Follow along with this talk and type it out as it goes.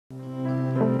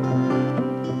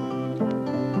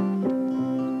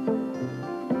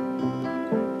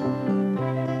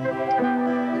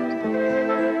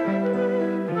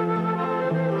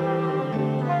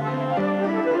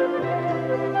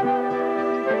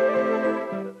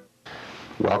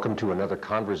Welcome to another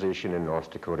conversation in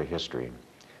North Dakota history.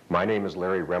 My name is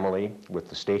Larry Remley with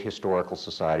the State Historical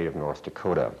Society of North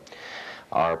Dakota.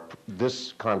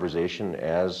 This conversation,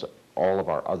 as all of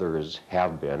our others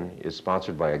have been, is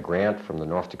sponsored by a grant from the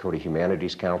North Dakota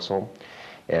Humanities Council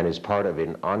and is part of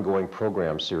an ongoing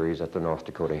program series at the North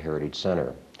Dakota Heritage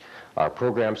Center. Our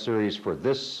program series for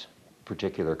this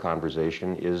particular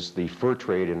conversation is the fur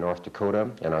trade in North Dakota,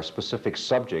 and our specific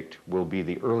subject will be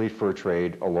the early fur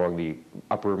trade along the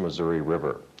upper Missouri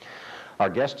River. Our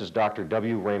guest is Dr.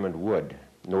 W. Raymond Wood,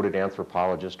 noted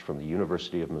anthropologist from the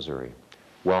University of Missouri.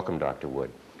 Welcome, Dr.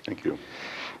 Wood. Thank you.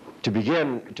 To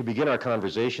begin our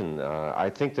conversation, I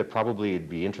think that probably it'd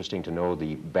be interesting to know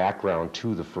the background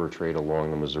to the fur trade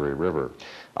along the Missouri River.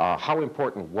 How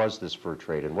important was this fur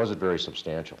trade, and was it very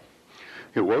substantial?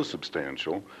 It was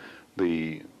substantial.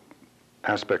 The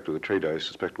aspect of the trade I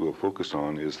suspect we'll focus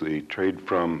on is the trade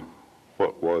from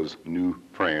what was New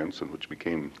France, and which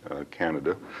became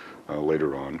Canada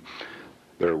later on.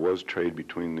 There was trade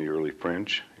between the early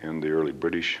French and the early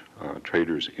British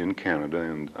traders in Canada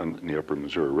and on the upper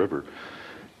Missouri River.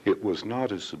 It was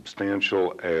not as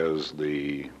substantial as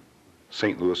the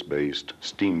St. Louis-based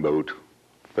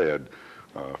steamboat-fed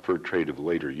fur trade of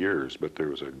later years, but there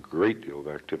was a great deal of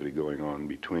activity going on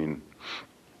between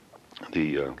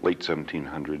the late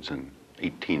 1700s and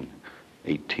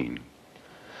 1818.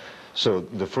 So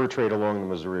the fur trade along the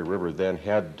Missouri River then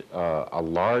had a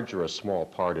large or a small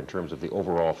part in terms of the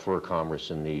overall fur commerce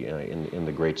in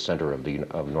the great center of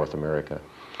North America?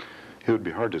 It would be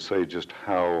hard to say just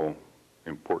how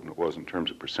important it was in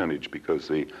terms of percentage, because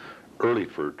the early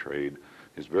fur trade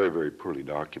is very, very poorly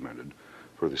documented.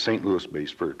 For the St.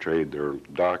 Louis-based fur trade, there are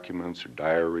documents or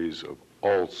diaries of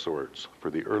all sorts.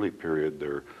 For the early period,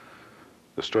 the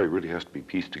story really has to be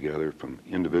pieced together from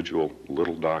individual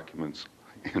little documents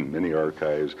in many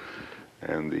archives,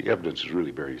 and the evidence is really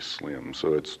very slim.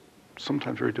 So it's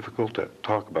sometimes very difficult to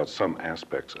talk about some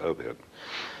aspects of it.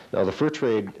 Now, the fur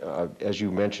trade, as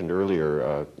you mentioned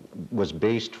earlier, was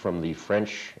based from the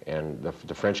French and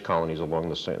the French colonies along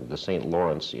the St.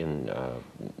 Lawrence in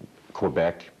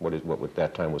Quebec, what at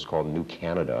that time was called New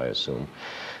Canada, I assume.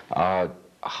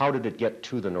 How did it get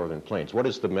to the Northern Plains? What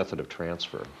is the method of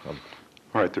transfer?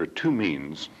 All right, there are two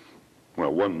means,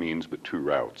 well, one means, but two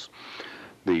routes.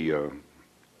 The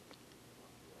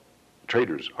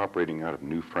traders operating out of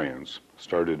New France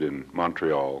started in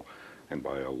Montreal, and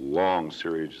by a long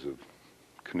series of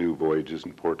canoe voyages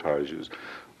and portages,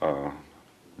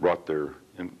 brought their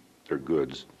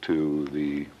goods to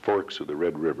the forks of the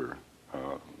Red River,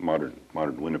 modern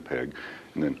Winnipeg,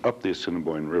 and then up the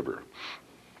Assiniboine River.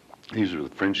 These are the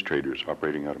French traders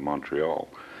operating out of Montreal.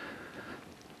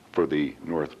 For the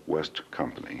Northwest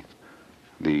Company,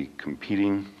 the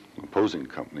opposing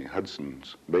company,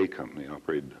 Hudson's Bay Company,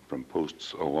 operated from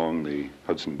posts along the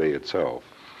Hudson Bay itself.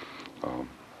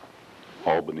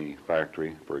 Albany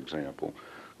factory, for example,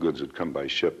 goods would come by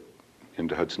ship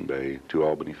into Hudson Bay to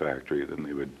Albany factory, then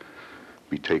they would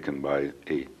be taken by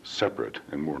a separate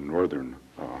and more northern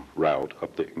route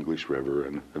up the English River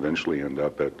and eventually end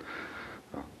up at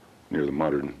near the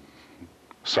modern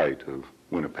site of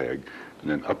Winnipeg, and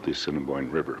then up the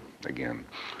Assiniboine River again.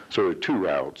 So there are two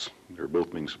routes. They're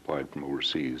both being supplied from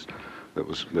overseas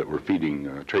that were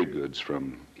feeding trade goods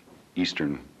from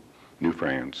eastern New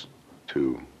France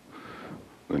to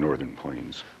the Northern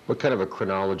Plains. What kind of a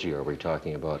chronology are we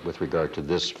talking about with regard to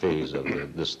this phase of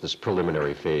this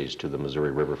preliminary phase to the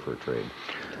Missouri River fur trade?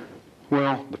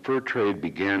 Well, the fur trade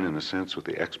began in a sense with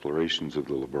the explorations of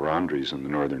the La Vérendryes in the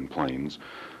Northern Plains.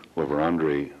 La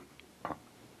Vérendrye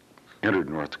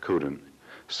entered North Dakota in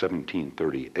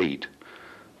 1738,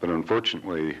 but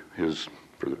unfortunately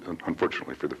for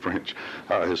the French,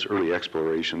 his early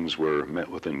explorations were met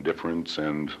with indifference,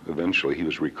 and eventually he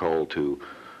was recalled to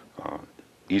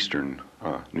eastern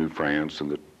New France,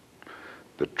 and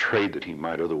the trade that he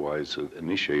might otherwise have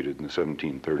initiated in the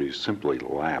 1730s simply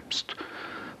lapsed.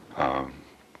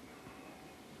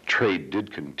 Trade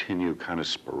did continue kind of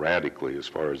sporadically, as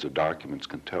far as the documents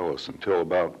can tell us, until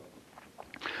about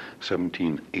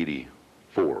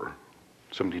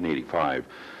 1785,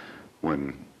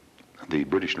 when the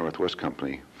British Northwest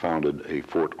Company founded a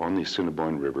fort on the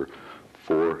Assiniboine River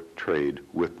for trade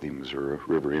with the Missouri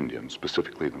River Indians,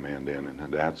 specifically the Mandan and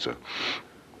Hidatsa.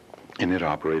 And it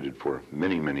operated for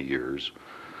many, many years.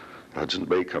 The Hudson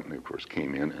Bay Company, of course,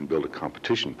 came in and built a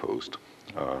competition post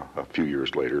a few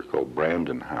years later called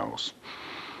Brandon House,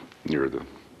 near the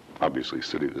obviously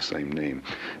city of the same name.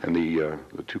 And the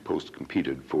two posts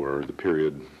competed for the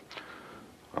period,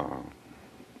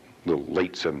 the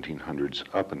late 1700s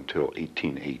up until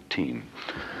 1818.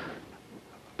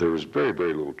 There was very,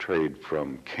 very little trade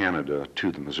from Canada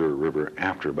to the Missouri River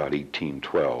after about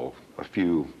 1812. A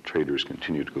few traders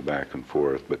continued to go back and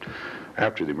forth, but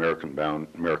after the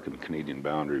American-Canadian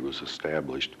boundary was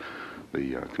established,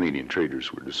 the Canadian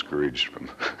traders were discouraged from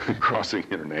crossing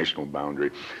the international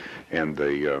boundary, and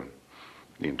the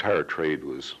entire trade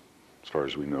was, as far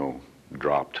as we know,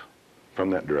 dropped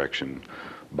from that direction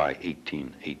by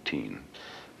 1818.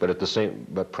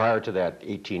 But prior to that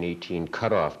 1818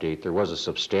 cutoff date, there was a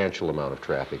substantial amount of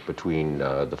traffic between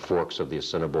the forks of the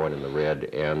Assiniboine and the Red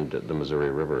and the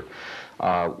Missouri River.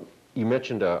 You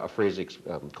mentioned a phrase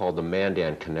called the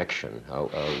Mandan Connection.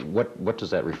 What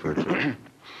does that refer to?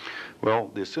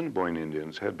 Well, the Assiniboine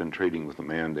Indians had been trading with the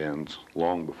Mandans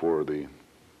long before the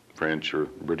French or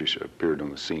British appeared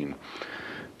on the scene,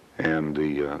 and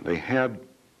they had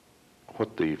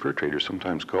what the fur traders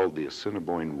sometimes called the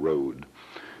Assiniboine Road.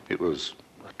 It was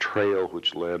a trail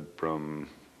which led from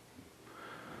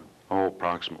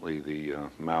approximately the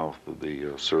mouth of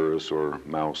the Souris or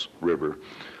Mouse River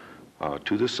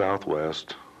to the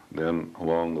southwest, then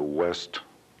along the west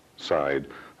side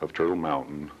of Turtle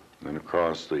Mountain, then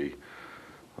across the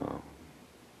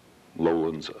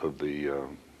lowlands of the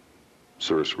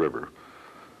Souris River,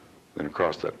 then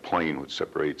across that plain which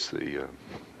separates the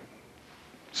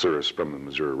Souris from the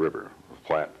Missouri River, a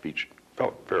flat,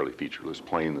 fairly featureless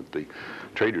plain that the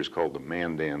traders called the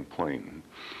Mandan Plain.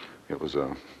 It was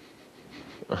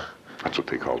that's what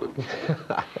they called it.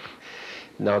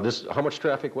 Now, how much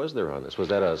traffic was there on this? Was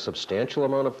that a substantial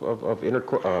amount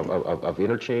of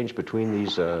interchange between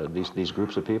these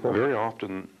groups of people? Very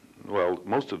often, well,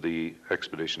 most of the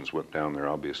expeditions went down there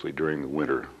obviously during the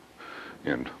winter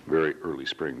and very early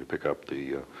spring to pick up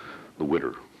the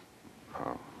winter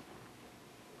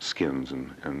skins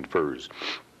and furs.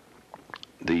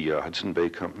 The Hudson Bay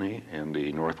Company and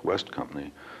the Northwest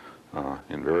Company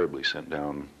invariably sent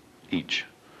down each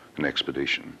an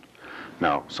expedition.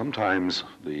 Now, sometimes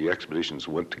the expeditions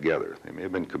went together. They may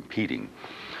have been competing,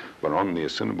 but on the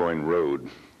Assiniboine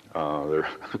Road,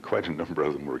 quite a number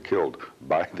of them were killed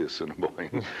by the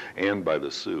Assiniboine and by the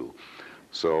Sioux.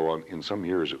 So in some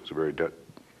years, it was a very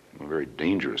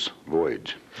dangerous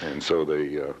voyage, and so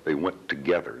they went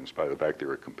together. In spite of the fact they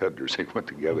were competitors, they went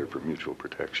together for mutual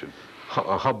protection.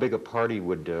 How big a party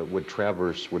would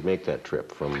traverse make that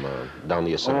trip from down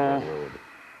the Assiniboine Road?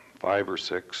 5 or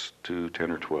 6 to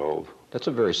 10 or 12. That's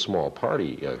a very small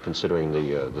party, considering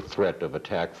the threat of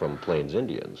attack from Plains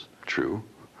Indians. True.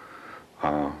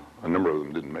 A number of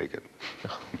them didn't make it.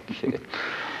 Okay.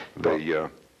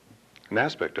 An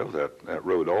aspect of that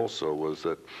road also was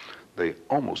that they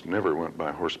almost never went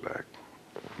by horseback.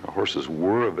 Now, horses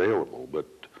were available, but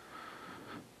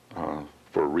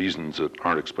for reasons that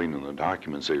aren't explained in the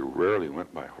documents, they rarely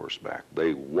went by horseback.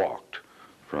 They walked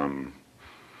from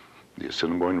the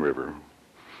Assiniboine River,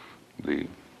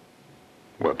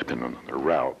 depending on their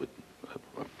route, but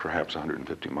perhaps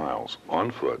 150 miles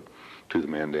on foot to the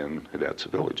Mandan Hidatsa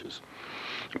villages.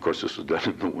 Of course, this was done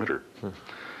in the winter.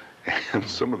 And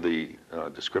some of the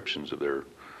descriptions of their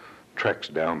treks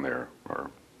down there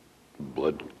are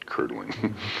blood-curdling.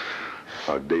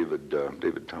 David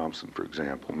Thompson, for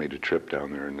example, made a trip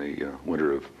down there in the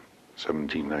winter of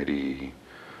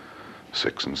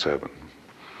 1796 and 7.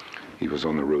 He was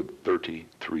on the road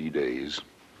 33 days,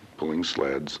 pulling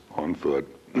sleds on foot.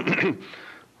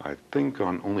 I think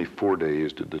on only 4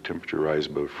 days did the temperature rise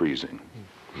above freezing.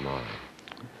 My.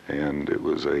 And it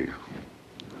was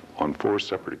on 4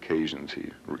 separate occasions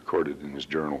he recorded in his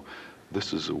journal,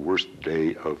 "This is the worst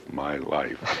day of my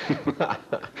life."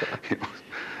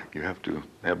 You have to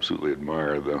absolutely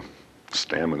admire the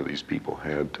stamina these people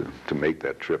had to make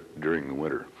that trip during the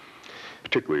winter,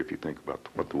 particularly if you think about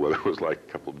what the weather was like a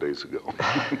couple of days ago.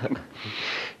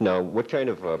 Now, what kind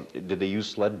of, did they use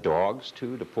sled dogs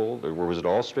too to pull, or was it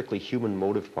all strictly human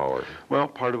motive power? Well,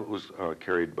 part of it was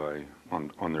carried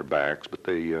on their backs, but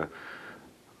the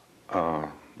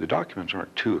documents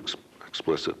aren't too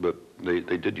explicit, but they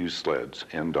did use sleds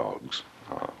and dogs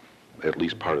at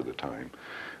least part of the time.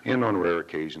 And on rare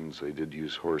occasions, they did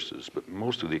use horses, but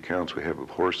most of the accounts we have of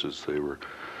horses, they were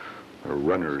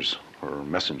runners or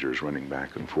messengers running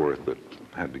back and forth that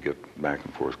had to get back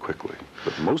and forth quickly.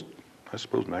 But most, I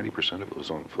suppose 90% of it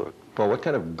was on foot. Well, what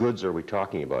kind of goods are we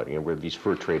talking about? You know, were these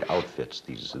fur trade outfits,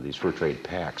 these fur trade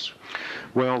packs?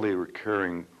 Well, they were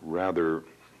carrying rather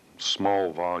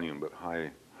small volume but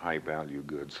high value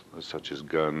goods, such as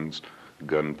guns,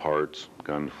 gun parts,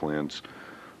 gun flints,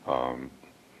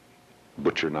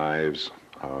 butcher knives,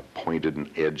 pointed and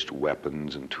edged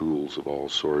weapons and tools of all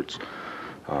sorts,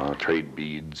 trade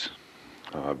beads,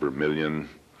 vermilion,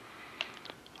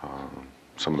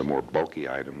 some of the more bulky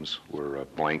items were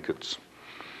blankets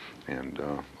and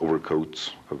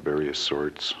overcoats of various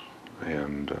sorts,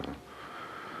 and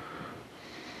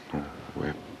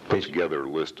we put together a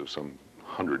list of some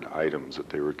 100 items that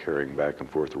they were carrying back and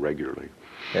forth regularly.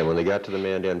 And when they got to the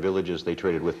Mandan villages, they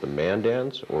traded with the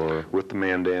Mandans, or? With the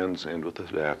Mandans and with the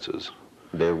Hidatsas.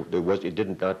 It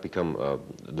did not become,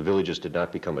 the villages did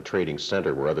not become a trading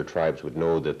center where other tribes would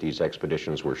know that these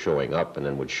expeditions were showing up and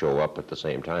then would show up at the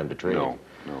same time to trade. No.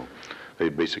 They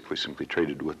basically simply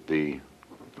traded with the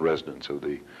residents of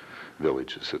the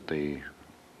villages.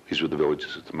 These were the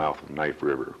villages at the mouth of Knife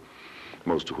River,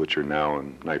 most of which are now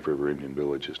in Knife River Indian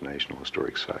Village's National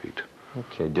Historic Site.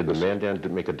 Okay. Did the Mandan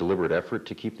make a deliberate effort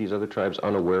to keep these other tribes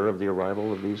unaware of the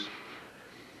arrival of these?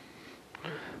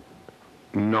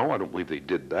 No, I don't believe they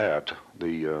did that.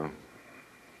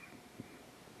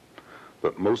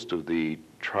 But most of the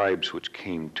tribes which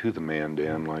came to the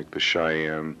Mandan, like the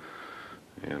Cheyenne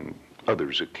and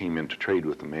others that came in to trade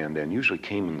with the Mandan, usually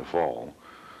came in the fall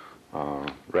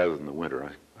rather than the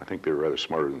winter. I think they were rather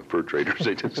smarter than the fur traders.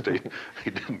 They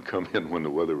didn't come in when the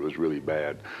weather was really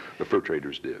bad. The fur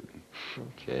traders did.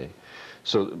 Okay.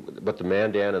 So, but the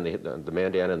Mandan and the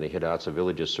Mandan and the Hidatsa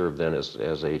villages served then as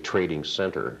a trading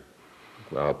center.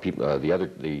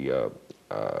 The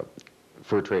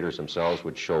fur traders themselves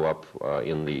would show up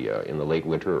in the late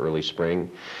winter, early spring,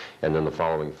 and then the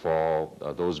following fall,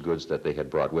 those goods that they had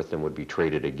brought with them would be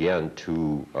traded again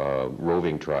to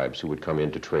roving tribes who would come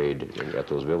in to trade at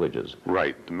those villages.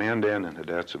 Right. The Mandan and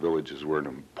Hidatsa villages were an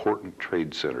important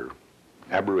trade center,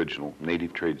 Aboriginal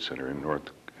native trade center in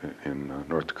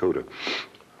North Dakota.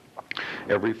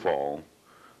 Every fall,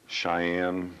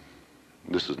 Cheyenne,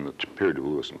 this is in the period of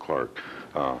Lewis and Clark,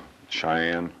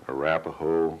 Cheyenne,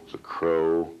 Arapaho, the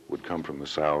Crow would come from the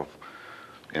south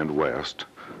and west.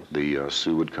 The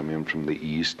Sioux would come in from the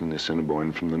east, and the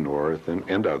Assiniboine from the north,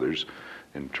 and others,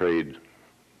 and trade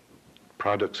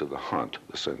products of the hunt,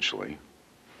 essentially.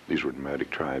 These were nomadic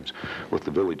tribes, with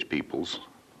the village peoples,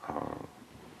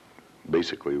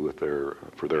 basically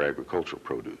for their agricultural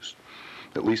produce.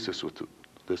 At least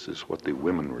this is what the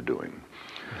women were doing.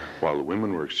 While the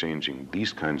women were exchanging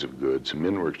these kinds of goods, the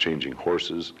men were exchanging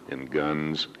horses and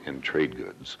guns and trade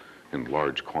goods in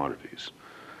large quantities.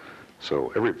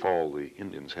 So every fall, the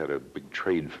Indians had a big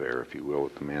trade fair, if you will,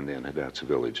 at the Mandan Hidatsa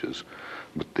villages.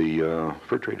 But the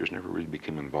fur traders never really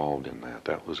became involved in that.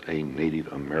 That was a Native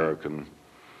American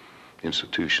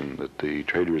institution that the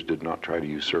traders did not try to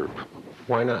usurp.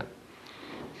 Why not?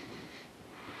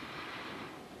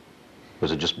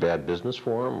 Was it just bad business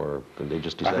for them, or did they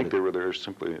just decide? I think they were there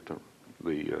simply at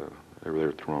they were there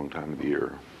at the wrong time of the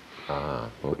year. Ah,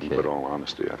 okay. But in all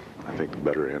honesty, I think the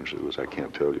better answer was I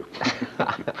can't tell you,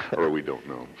 or we don't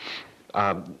know.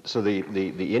 So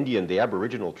the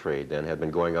Aboriginal trade then had been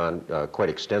going on quite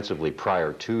extensively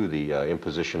prior to the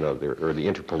imposition of the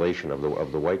interpolation of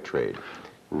the white trade.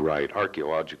 Right.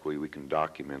 Archaeologically, we can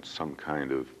document some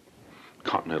kind of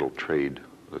continental trade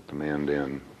that the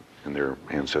Mandan and their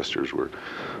ancestors were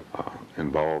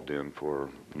involved in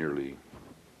for nearly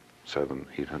 700,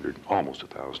 800, almost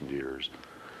 1,000 years.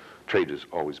 Trade has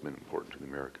always been important to the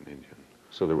American Indian.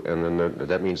 So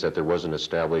that means that there was an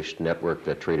established network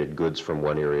that traded goods from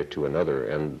one area to another,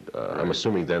 and right. I'm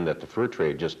assuming then that the fur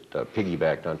trade just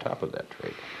piggybacked on top of that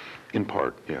trade. In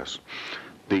part, yes.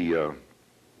 The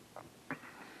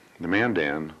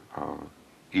Mandan,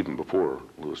 even before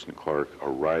Lewis and Clark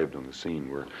arrived on the scene,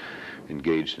 were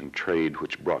engaged in trade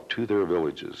which brought to their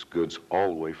villages goods all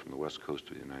the way from the west coast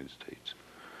of the United States.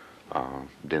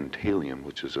 Dentalium,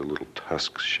 which is a little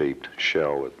tusk-shaped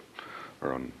shell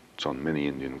it's on many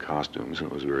Indian costumes, and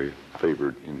it was a very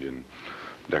favored Indian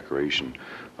decoration,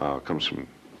 comes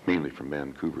mainly from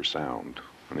Vancouver Sound,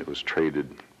 and it was traded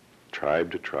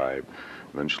tribe to tribe,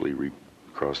 eventually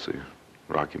across the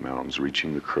Rocky Mountains,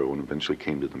 reaching the Crow, and eventually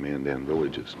came to the Mandan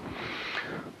villages.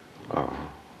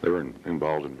 They were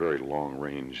involved in very long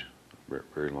range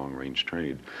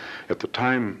trade. At the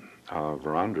time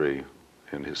Verandre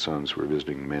and his sons were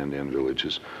visiting Mandan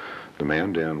villages, the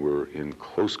Mandan were in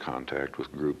close contact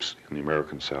with groups in the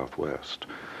American Southwest.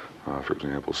 For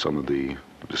example, some of the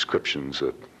descriptions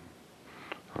that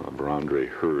Verandre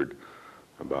heard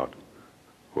about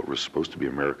what were supposed to be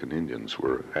American Indians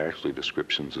were actually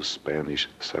descriptions of Spanish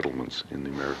settlements in the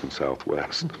American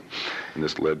Southwest. And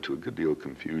this led to a good deal of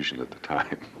confusion at the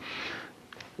time.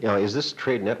 You know, is this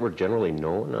trade network generally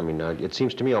known? I mean, it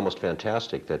seems to me almost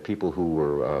fantastic that people who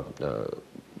were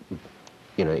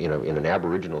in an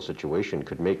Aboriginal situation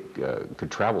could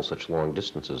travel such long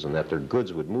distances, and that their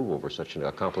goods would move over such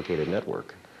a complicated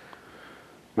network.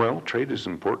 Well, trade has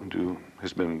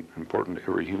been important to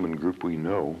every human group we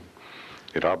know.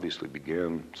 It obviously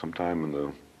began sometime in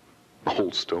the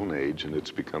Old Stone Age, and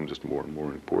it's become just more and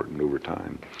more important over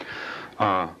time.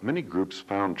 Many groups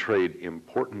found trade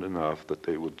important enough that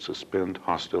they would suspend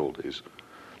hostilities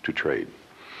to trade.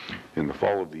 In the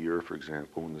fall of the year, for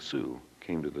example, when the Sioux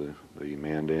came to the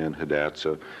Mandan,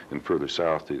 Hidatsa, and further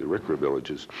south to the Ricra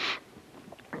villages,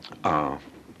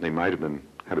 they might have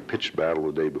had a pitched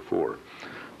battle the day before.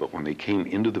 But when they came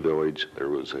into the village, there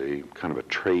was a kind of a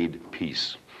trade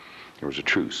peace. There was a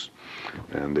truce.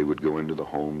 And they would go into the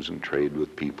homes and trade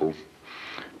with people.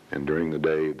 And during the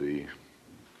day, the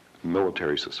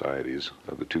military societies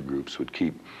of the two groups would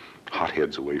keep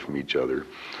hotheads away from each other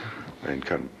and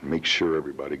kind of make sure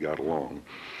everybody got along.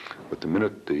 But the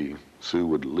minute the Sioux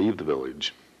would leave the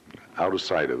village, out of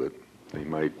sight of it, they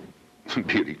might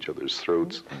be at each other's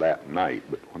throats that night.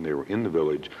 But when they were in the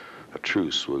village, a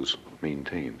truce was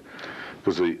maintained.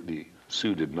 Because the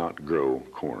Sioux did not grow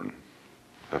corn.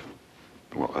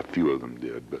 Well, a few of them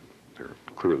did, but they're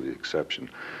clearly the exception.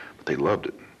 But they loved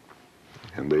it.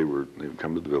 And they would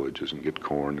come to the villages and get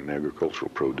corn and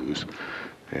agricultural produce.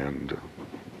 And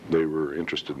they were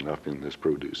interested enough in this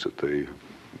produce that they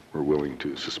were willing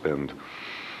to suspend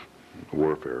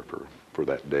warfare for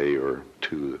that day or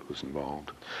two that was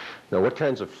involved. Now, what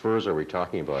kinds of furs are we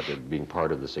talking about being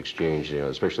part of this exchange,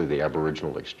 especially the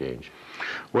Aboriginal exchange?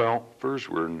 Well, furs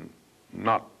were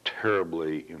not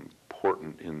terribly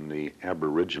important in the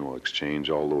Aboriginal exchange,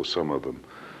 although some of them,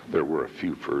 there were a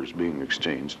few furs being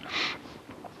exchanged.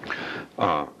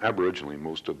 Aboriginally,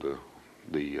 most of the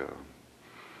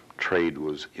trade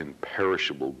was in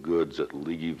perishable goods that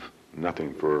leave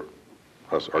nothing for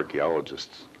us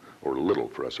archaeologists, or little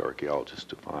for us archaeologists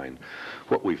to find.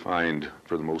 What we find,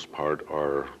 for the most part,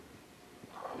 are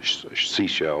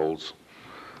seashells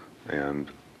and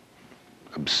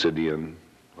obsidian,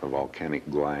 or volcanic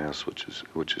glass, which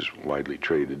is widely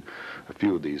traded. A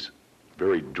few of these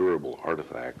very durable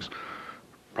artifacts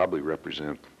probably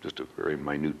represent just a very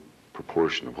minute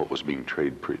proportion of what was being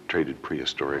traded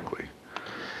prehistorically.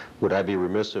 Would I be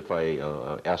remiss if I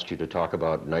asked you to talk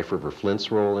about Knife River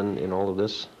Flint's role in all of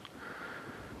this?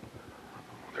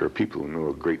 There are people who know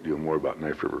a great deal more about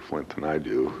Knife River Flint than I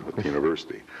do at the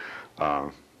university.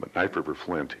 But Knife River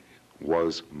Flint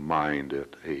was mined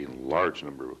at a large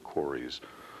number of quarries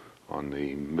on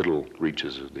the middle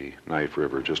reaches of the Knife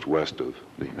River, just west of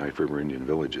the Knife River Indian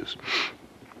villages.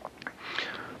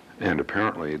 And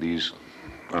apparently these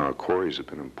quarries have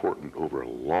been important over a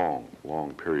long,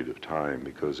 long period of time,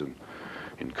 because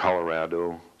in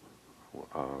Colorado,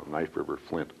 Knife River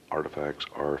Flint artifacts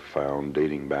are found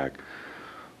dating back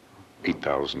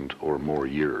 8,000 or more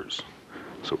years.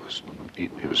 So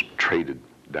it was traded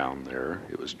down there.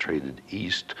 It was traded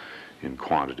east in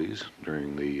quantities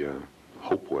during the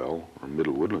Hopewell or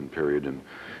Middle Woodland period in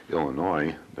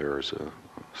Illinois. There's a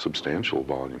substantial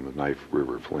volume of Knife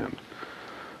River Flint.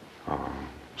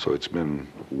 So it's been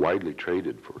widely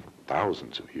traded for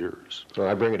thousands of years. So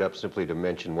I bring it up simply to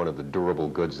mention one of the durable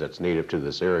goods that's native to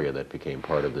this area that became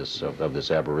part of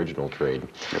this Aboriginal trade.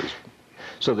 Yes.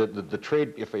 So the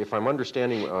trade, if I'm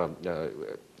understanding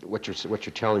what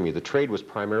you're telling me, the trade was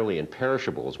primarily in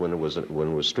perishables when it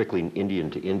was strictly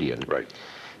Indian to Indian. Right.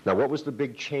 Now, what was the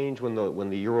big change when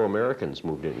the Euro-Americans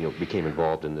moved in, became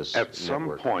involved in this At some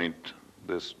network? point,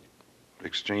 this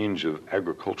exchange of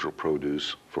agricultural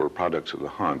produce for products of the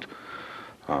hunt,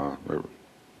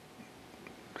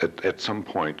 at some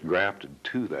point grafted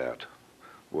to that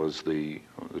was the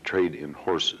trade in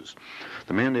horses.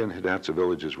 The Mandan Hidatsa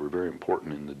villages were very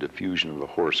important in the diffusion of the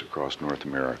horse across North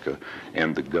America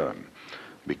and the gun,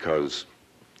 because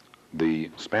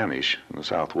the Spanish in the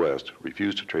Southwest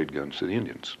refused to trade guns to the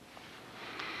Indians.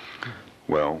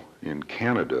 Well, in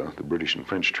Canada, the British and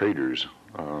French traders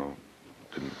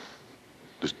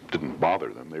didn't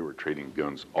bother them. They were trading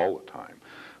guns all the time.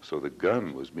 So the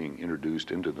gun was being introduced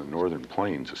into the northern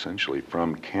plains, essentially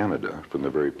from Canada, from the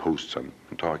very posts I'm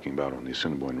talking about on the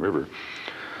Assiniboine River.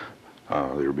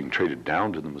 They were being traded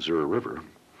down to the Missouri River.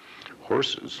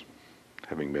 Horses,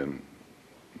 having been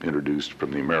introduced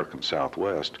from the American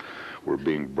Southwest, were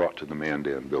being brought to the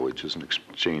Mandan villages in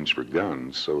exchange for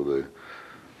guns. So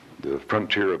the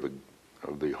frontier of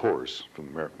the horse from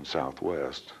the American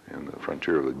Southwest and the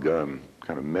frontier of the gun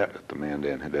kind of met at the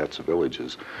Mandan Hidatsa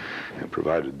villages and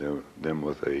provided them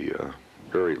with a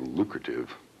very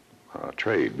lucrative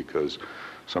trade, because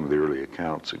some of the early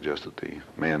accounts suggest that the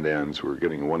Mandans were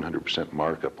getting a 100%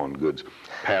 markup on goods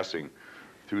passing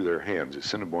through their hands. The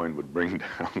Assiniboine would bring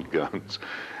down guns,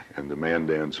 and the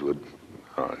Mandans would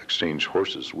exchange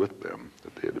horses with them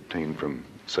that they had obtained from,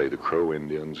 say, the Crow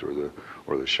Indians or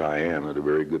the Cheyenne at a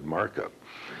very good markup.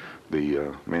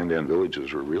 The Mandan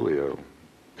villages were really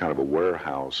kind of a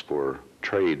warehouse for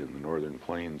trade in the northern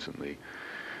plains in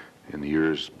the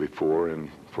years before and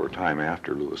for a time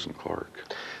after Lewis and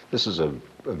Clark. This is a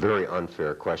very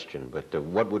unfair question, but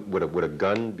would a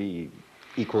gun be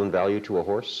equal in value to a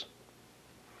horse?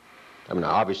 I mean,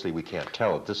 obviously we can't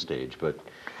tell at this stage, but...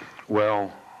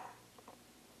 Well,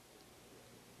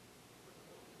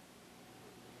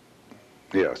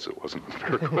 yes, it wasn't a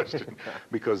fair question,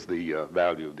 because the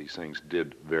value of these things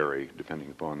did vary depending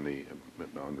upon the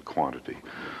quantity.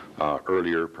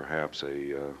 Earlier, perhaps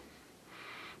when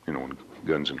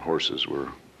guns and horses were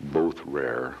both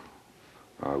rare,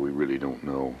 we really don't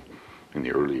know in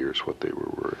the early years what they were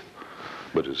worth.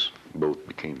 But as both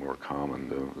became more common,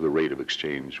 the rate of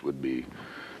exchange would be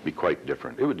quite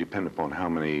different. It would depend upon how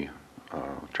many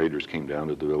traders came down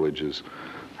to the villages,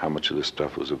 how much of this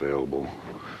stuff was available.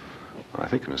 I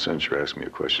think in a sense you're asking me a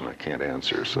question I can't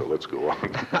answer, so let's go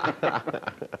on.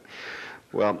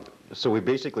 Well, so we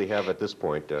basically have at this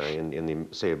point, in the,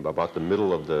 say, about the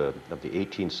middle of the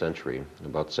 18th century,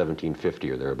 about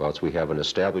 1750 or thereabouts, we have an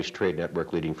established trade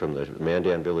network leading from the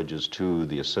Mandan villages to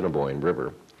the Assiniboine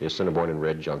River, the Assiniboine and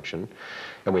Red Junction,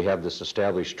 and we have this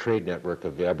established trade network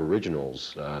of the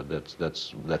Aboriginals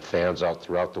that fans out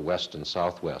throughout the west and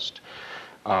southwest.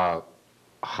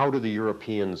 How do the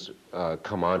Europeans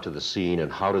come onto the scene, and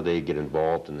how do they get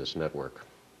involved in this network?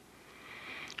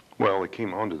 Well, it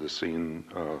came onto the scene,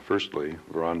 firstly,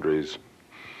 Verandre's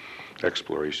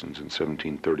explorations in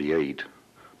 1738.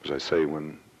 As I say,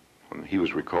 when he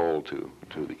was recalled to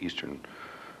the eastern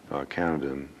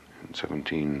Canada in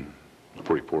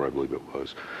 1744, I believe it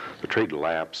was, the trade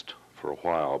lapsed for a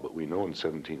while, but we know in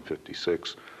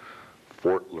 1756,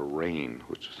 Fort Lorraine,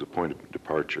 which is the point of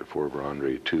departure for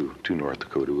Verandre to North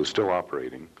Dakota, was still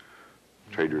operating.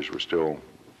 Traders were still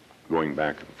going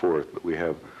back and forth, but we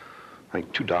have, I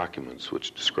think, 2 documents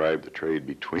which describe the trade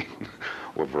between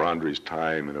Verandre's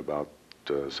time and about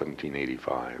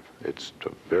 1785. It's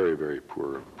a very, very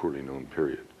poorly known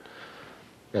period.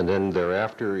 And then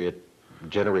thereafter it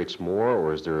generates more,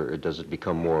 or does it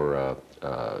become more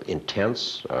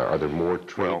intense? Are there more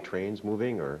trains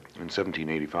moving? Or in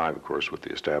 1785, of course, with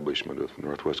the establishment of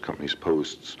Northwest Company's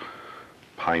posts,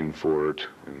 Pine Fort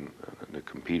and the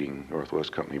competing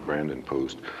Northwest Company Brandon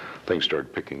post, things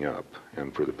started picking up.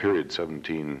 And for the period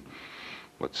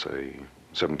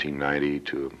 1790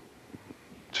 to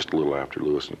just a little after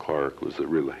Lewis and Clark was the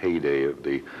real heyday of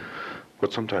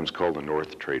what's sometimes called the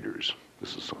North Traders.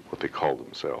 This is what they called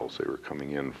themselves. They were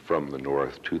coming in from the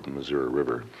north to the Missouri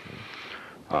River.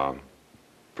 For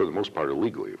the most part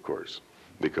illegally, of course,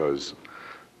 because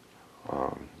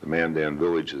the Mandan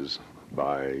villages,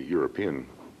 by European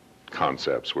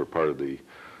concepts, were part of the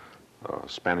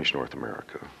Spanish North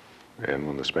America. And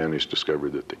when the Spanish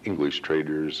discovered that the English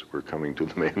traders were coming to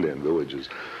the Mandan villages,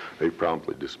 they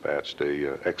promptly dispatched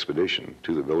a expedition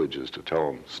to the villages to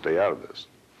tell them, stay out of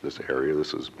this area,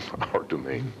 this is our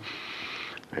domain.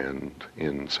 And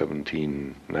in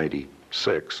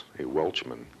 1796, a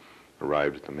Welshman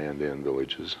arrived at the Mandan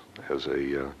villages as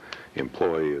a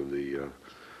employee of the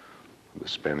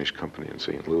Spanish company in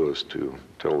St. Louis to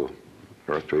tell the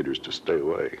North traders to stay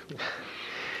away.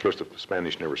 Of course, the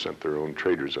Spanish never sent their own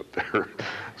traders up there,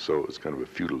 so it was kind of a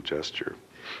futile gesture.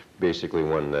 Basically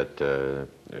one that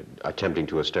attempting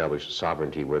to establish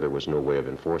sovereignty where there was no way of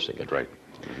enforcing it. Right.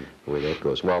 The way that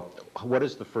goes. Well, what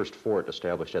is the first fort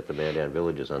established at the Mandan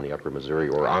villages on the Upper Missouri,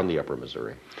 or on the Upper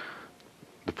Missouri?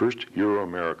 The first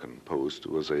Euro-American post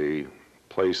was a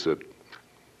place that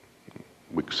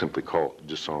we simply call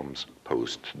Gisom's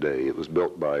Post today. It was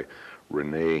built by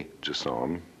René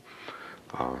Gisom.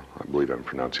 I believe I'm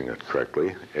pronouncing that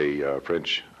correctly, a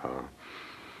French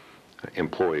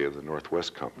employee of the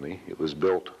Northwest Company. It was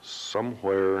built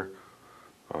somewhere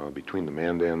between the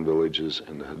Mandan villages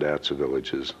and the Hidatsa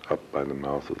villages up by the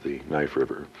mouth of the Knife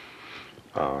River.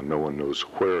 No one knows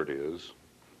where it is.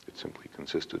 It simply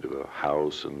consisted of a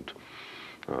house and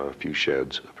a few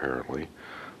sheds, apparently,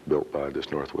 built by this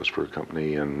Northwest Fur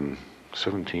Company in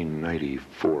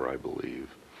 1794, I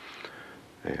believe.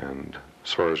 And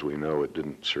as far as we know, it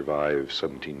didn't survive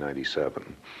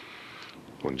 1797.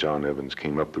 When John Evans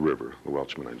came up the river, the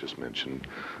Welshman I just mentioned,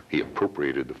 he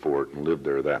appropriated the fort and lived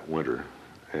there that winter.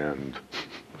 And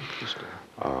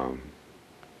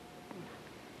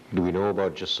do we know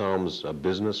about Gisom's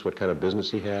business, what kind of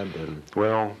business he had?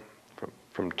 Well,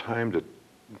 from time to,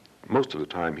 most of the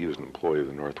time he was an employee of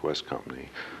the Northwest Company,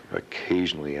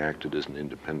 occasionally acted as an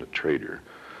independent trader,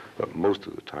 but most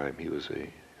of the time he was an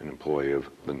employee of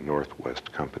the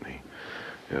Northwest Company,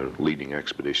 leading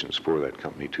expeditions for that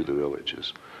company to the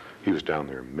villages. He was down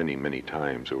there many, many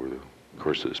times over the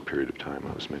course of this period of time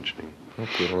I was mentioning.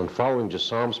 Okay, well, and following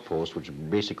Jassam's post, which is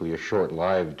basically a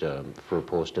short-lived fur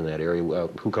post in that area,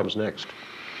 who comes next?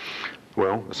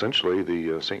 Well, essentially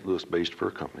the St. Louis-based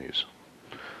fur companies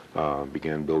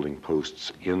began building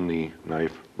posts in the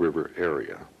Knife River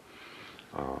area.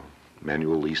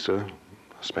 Manuel Lisa,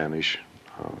 a Spanish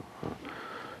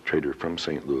trader from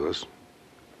St. Louis,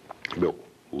 built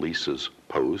Lisa's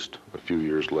post. A few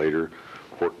years later,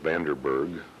 Fort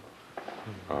Vanderburg,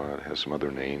 it has some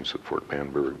other names, but Fort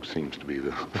Vanderburg seems to be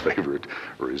the favorite,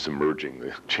 or is emerging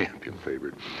the champion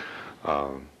favorite,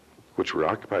 which were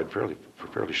occupied for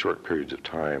fairly short periods of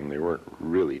time. They weren't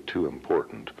really too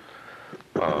important.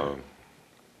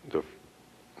 The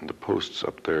posts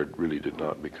up there really did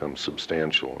not become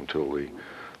substantial until the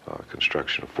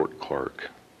construction of Fort Clark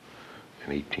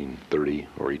in 1830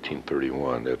 or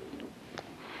 1831 at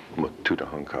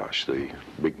Tutanhankash, the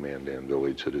big Mandan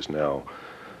village that is now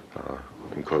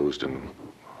enclosed in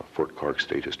Fort Clark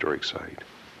State Historic Site.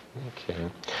 Okay.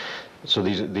 So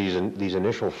these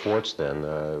initial forts then,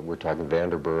 we're talking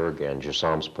Vanderburg and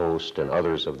Jassam's Post and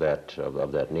others of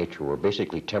that nature, were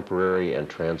basically temporary and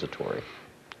transitory.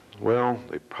 Well,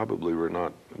 they probably were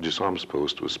not. Jassam's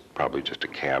Post was probably just a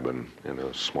cabin in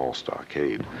a small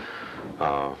stockade.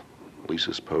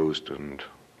 Lisa's Post and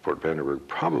Fort Vanderburg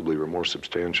probably were more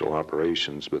substantial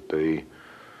operations, but they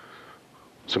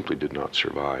simply did not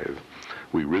survive.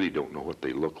 We really don't know what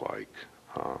they look like.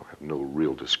 Have no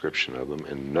real description of them,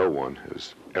 and no one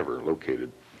has ever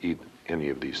located any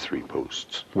of these three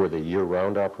posts. Were they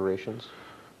year-round operations?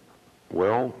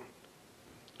 Well,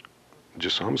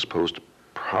 Jassam's Post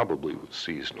probably was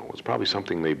seasonal. It's probably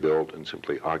something they built and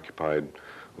simply occupied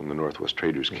when the Northwest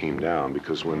traders came down,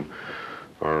 because when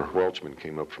our Welchman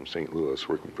came up from St. Louis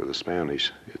working for the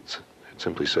Spanish, it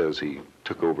simply says he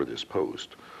took over this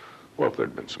post. Well, if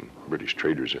there'd been some British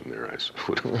traders in there,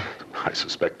 I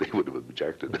suspect they would have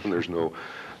objected, and there's no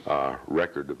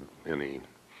record of any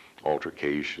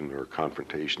altercation or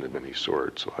confrontation of any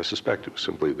sort. So I suspect it was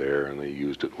simply there, and they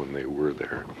used it when they were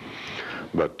there.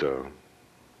 But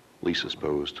Lisa's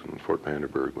Post and Fort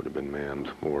Vanderburg would have been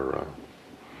manned more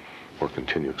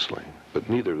continuously. But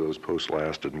neither of those posts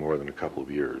lasted more than a couple of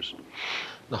years.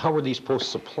 Now, how were these posts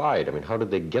supplied? I mean, how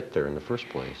did they get there in the first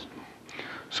place?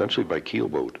 Essentially by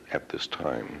keelboat at this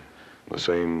time. The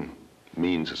same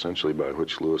means essentially by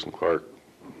which Lewis and Clark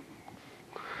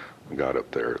got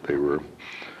up there. They were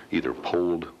either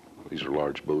poled, these are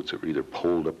large boats that were either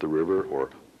poled up the river or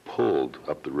pulled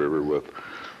up the river with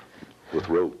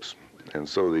ropes. And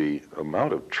so the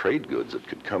amount of trade goods that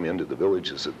could come into the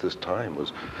villages at this time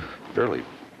was fairly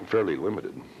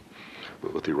limited.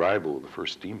 But with the arrival of the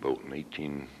first steamboat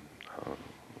in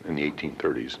the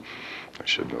 1830s, I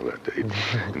should know that date,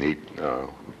 in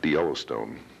the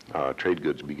Yellowstone, trade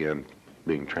goods began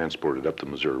being transported up the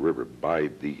Missouri River by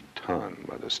the ton,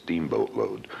 by the steamboat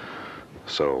load.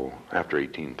 So after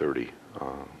 1830,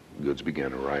 goods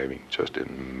began arriving just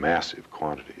in massive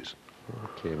quantities.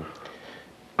 Okay.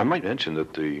 I might mention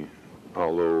that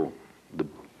although the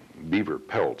beaver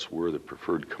pelts were the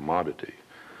preferred commodity,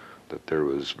 that there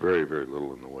was very, very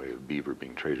little in the way of beaver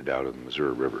being traded out of the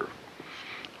Missouri River.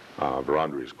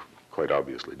 Verandre is quite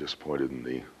obviously disappointed in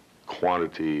the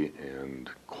quantity and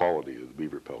quality of the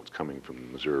beaver pelts coming from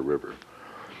the Missouri River,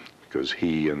 because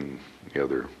he and the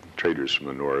other traders from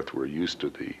the north were used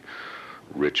to the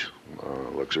rich,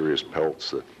 luxurious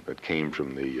pelts that came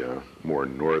from the more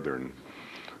northern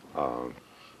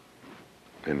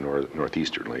and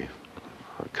northeasterly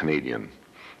Canadian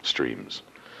streams.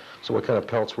 So what kind of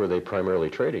pelts were they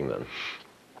primarily trading then?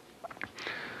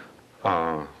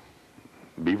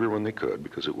 Beaver when they could,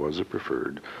 because it was a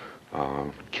preferred.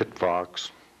 Kit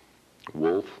fox,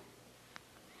 wolf,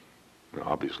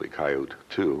 obviously coyote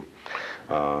too,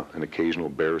 an occasional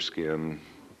bear skin,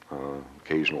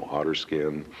 occasional otter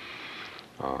skin,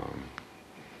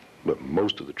 but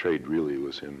most of the trade really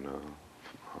was in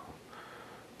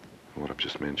what I've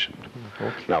just mentioned.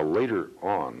 Okay. Now later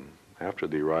on, after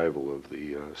the arrival of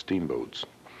the steamboats,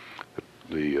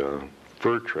 the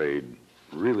fur trade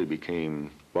really became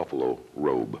buffalo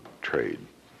robe trade.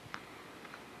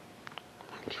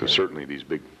 Because certainly these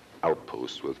big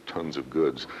outposts with tons of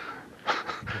goods,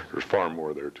 there's far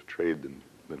more there to trade than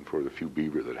for the few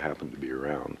beaver that happened to be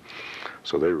around.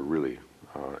 So they were really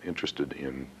interested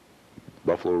in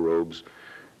buffalo robes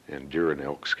and deer and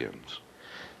elk skins.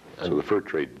 So the fur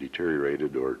trade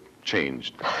deteriorated or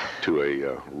changed to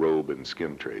a robe and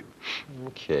skin trade.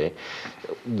 Okay.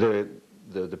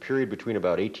 the period between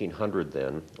about 1800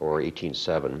 then, or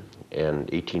 1807, and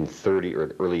 1830,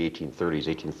 or early 1830s,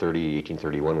 1830,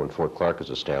 1831, when Fort Clark was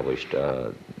established,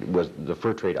 was the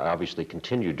fur trade obviously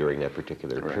continued during that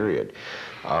particular period.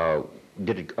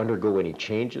 Did it undergo any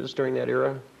changes during that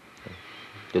era?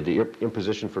 Did the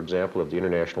imposition, for example, of the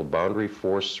international boundary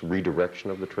force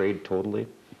redirection of the trade totally?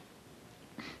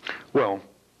 Well,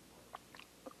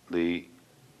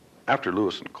 after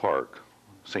Lewis and Clark,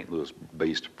 St.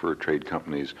 Louis-based fur trade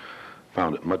companies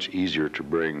found it much easier to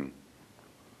bring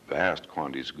vast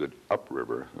quantities of goods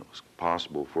upriver than it was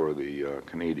possible for the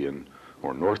Canadian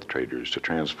or North traders to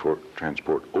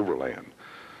transport overland,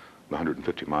 the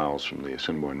 150 miles from the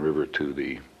Assiniboine River to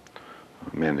the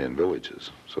Mandan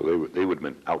villages. So they would have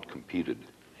been outcompeted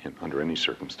under any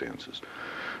circumstances,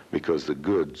 because the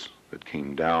goods that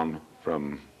came down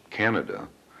from Canada,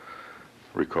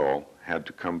 recall, had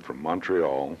to come from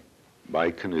Montreal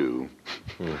by canoe.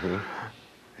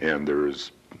 And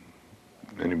there's,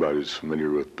 anybody who's familiar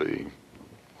with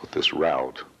this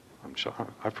route, I'm sure,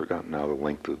 I've forgotten now the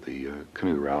length of the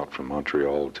canoe route from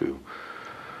Montreal to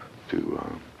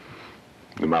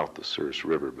the mouth of the Souris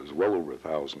River, but it was well over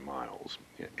 1,000 miles.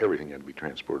 Everything had to be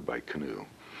transported by canoe,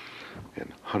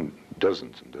 and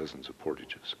dozens and dozens of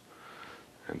portages.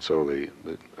 And so the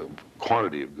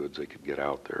quantity of goods they could get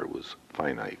out there was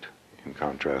finite, in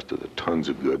contrast to the tons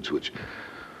of goods which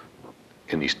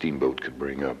any steamboat could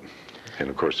bring up. And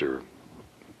of course, their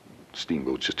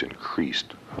steamboats just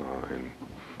increased in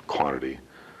quantity.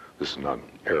 This is not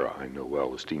an era I know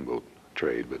well, the steamboat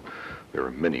trade, but there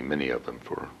were many, many of them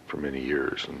for many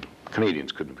years, and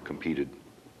Canadians couldn't have competed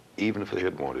even if they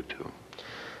had wanted to.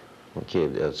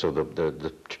 Okay, so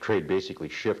the trade basically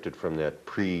shifted from that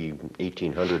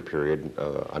pre-1800 period,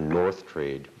 a north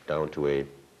trade, down to a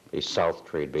south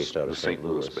trade based out of St.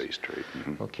 Louis. Louis-based trade.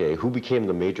 Okay, who became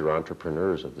the major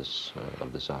entrepreneurs of this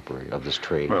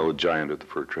trade? Well, the giant of the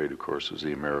fur trade, of course, was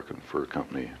the American Fur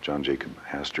Company, John Jacob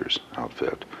Astor's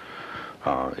outfit.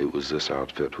 It was this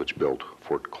outfit which built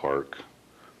Fort Clark,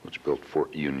 which built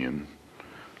Fort Union,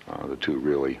 the two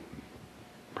really,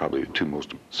 probably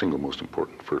the single most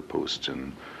important fur posts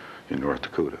in North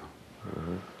Dakota.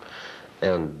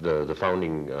 And the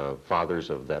founding fathers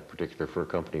of that particular fur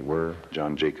company were?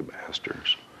 John Jacob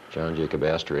Astor's. John Jacob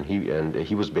Astor, and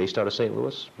he was based out of St.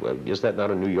 Louis? Well, is that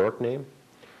not a New York name?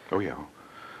 Oh yeah,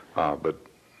 but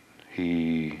so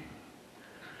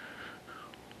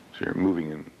you're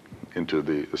moving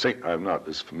into I'm not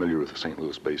as familiar with the St.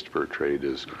 Louis-based fur trade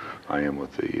as I am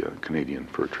with the Canadian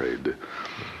fur trade.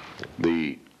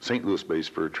 The St.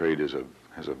 Louis-based fur trade has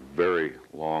a very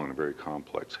long and very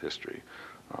complex history.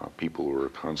 People were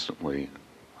constantly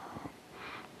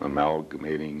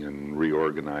amalgamating and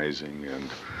reorganizing,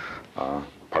 and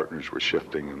partners were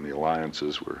shifting, and the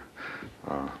alliances were.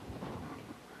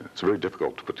 It's very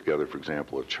difficult to put together, for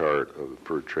example, a chart of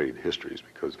fur trade histories,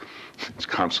 because it's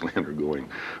constantly undergoing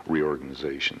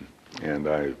reorganization, and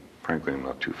I frankly am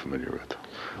not too familiar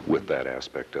with that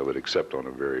aspect of it, except on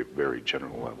a very, very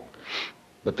general level.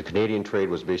 But the Canadian trade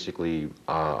was basically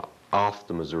off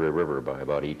the Missouri River by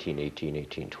about 1818,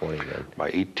 1820 then. By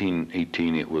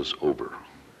 1818, it was over.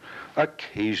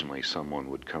 Occasionally, someone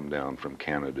would come down from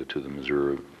Canada to the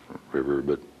Missouri River,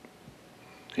 but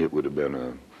it would have been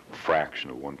a fraction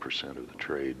of 1% of the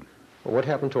trade. Well, what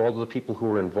happened to all of the people who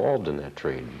were involved in that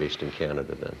trade based in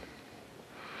Canada then?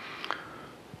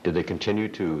 Did they continue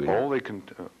to?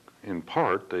 In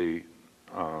part, they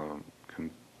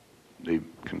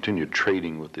continued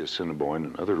trading with the Assiniboine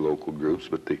and other local groups,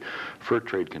 but the fur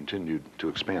trade continued to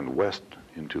expand west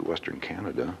into western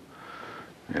Canada,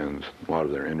 and a lot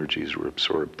of their energies were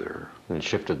absorbed there. And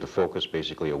shifted the focus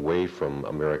basically away from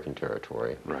American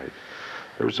territory. Right.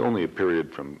 There was only a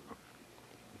period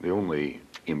the only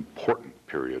important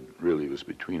period really was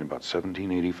between about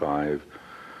 1785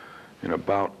 and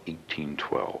about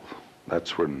 1812.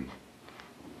 That's when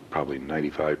probably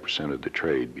 95% of the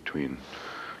trade between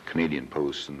Canadian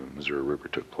posts and the Missouri River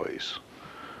took place.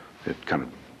 It kind of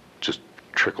just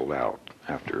trickled out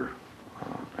after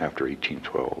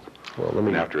 1812. Well,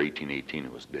 and after 1818,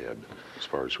 it was dead, as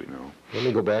far as we know. Let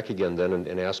me go back again then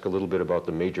and ask a little bit about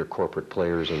the major corporate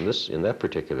players in that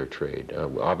particular trade.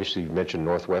 Obviously, you mentioned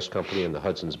Northwest Company and the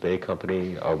Hudson's Bay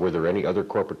Company. Were there any other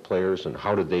corporate players, and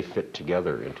how did they fit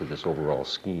together into this overall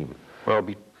scheme? Well,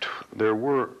 there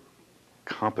were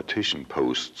competition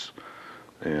posts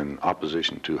in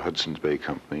opposition to Hudson's Bay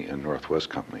Company and Northwest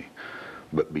Company,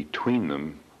 but between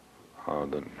them,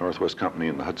 the Northwest Company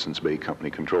and the Hudson's Bay Company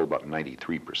control about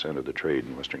 93% of the trade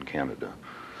in Western Canada.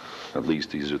 At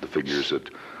least these are the figures that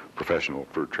professional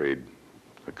fur trade,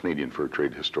 Canadian fur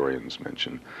trade historians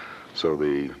mention. So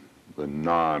the the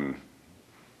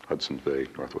non-Hudson's Bay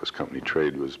Northwest Company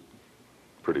trade was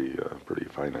pretty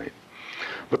finite.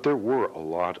 But there were a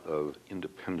lot of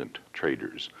independent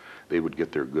traders. They would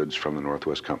get their goods from the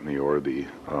Northwest Company or the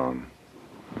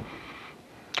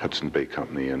Hudson's Bay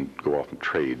Company and go off and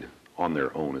trade on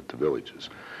their own at the villages.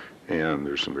 And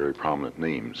there's some very prominent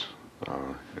names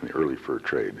in the early fur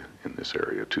trade in this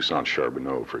area. Toussaint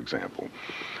Charbonneau, for example,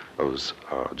 was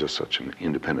just such an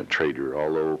independent trader,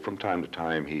 although from time to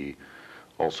time he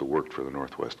also worked for the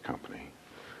Northwest Company.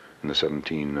 In the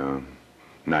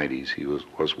 1790s, he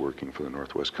was working for the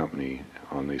Northwest Company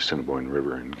on the Assiniboine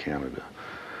River in Canada.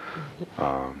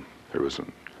 There was a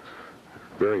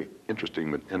very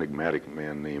interesting but enigmatic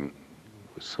man named,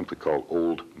 was simply called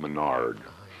Old Menard.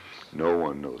 No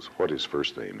one knows what his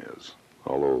first name is,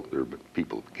 although there have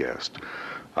people have guessed.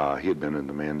 He had been in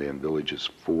the Mandan villages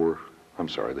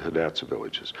the Hidatsa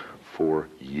villages for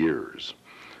years,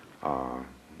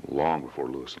 long before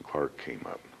Lewis and Clark came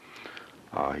up.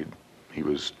 He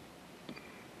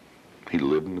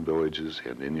lived in the villages, he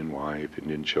had an Indian wife,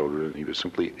 Indian children. He was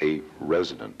simply a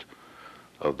resident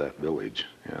of that village,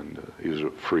 and he was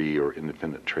a free or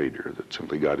independent trader that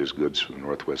simply got his goods from the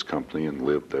Northwest Company and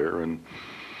lived there and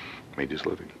made his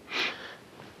living.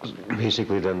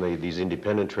 Basically, then these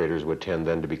independent traders would tend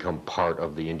then to become part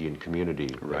of the Indian community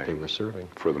that they were serving.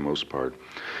 For the most part.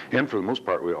 And for the most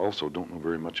part, we also don't know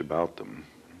very much about them.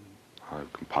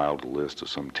 I've compiled a list of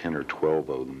some 10 or 12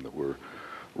 of them that were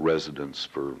residents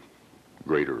for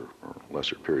greater or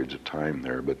lesser periods of time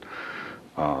there, but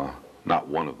not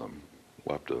one of them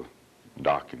left a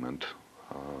document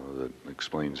that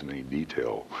explains in any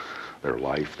detail their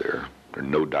life there. There are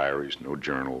no diaries, no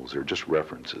journals. They're just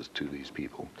references to these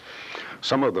people.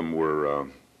 Some of them were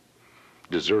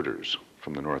deserters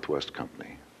from the Northwest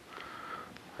Company,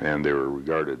 and they were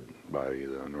regarded by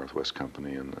the Northwest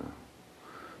Company and the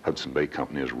Hudson Bay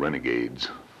Company as renegades.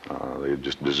 They had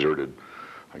just deserted.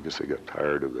 I guess they got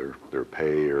tired of their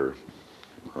pay or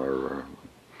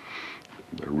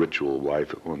their ritual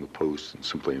life at one of the posts and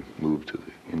simply moved to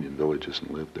the Indian villages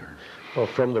and lived there. Well,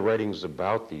 from the writings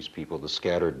about these people, the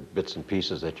scattered bits and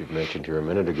pieces that you've mentioned here a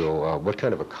minute ago, what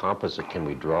kind of a composite can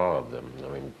we draw of them? I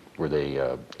mean, were they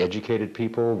educated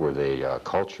people? Were they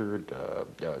cultured?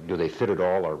 Do they fit at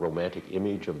all our romantic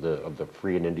image of the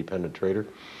free and independent trader?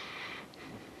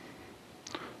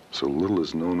 So little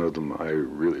is known of them, I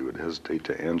really would hesitate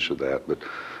to answer that, but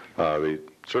they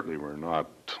certainly were not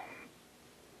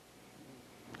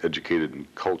educated and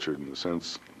cultured in the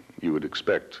sense you would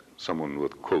expect someone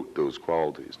with, quote, those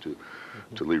qualities to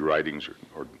lead writings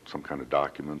or some kind of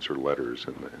documents or letters,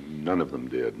 and none of them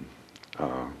did.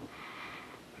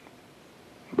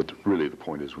 But really the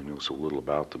point is we know so little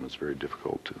about them, it's very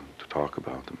difficult to talk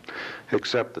about them,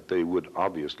 except that they would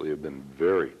obviously have been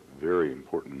very, very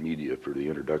important media for the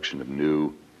introduction of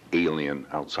new alien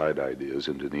outside ideas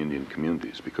into the Indian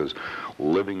communities, because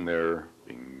living there,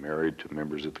 being married to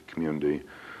members of the community,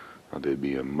 they'd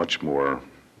be a much more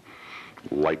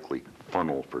likely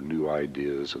funnel for new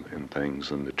ideas and things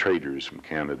than the traders from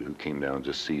Canada who came down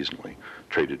just seasonally,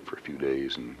 traded for a few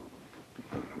days and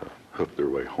hooked their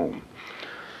way home.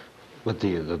 But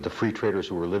the free traders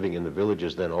who were living in the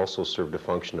villages then also served a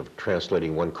function of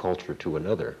translating one culture to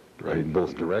another, right? In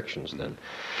both directions then.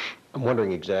 I'm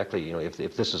wondering exactly, you know,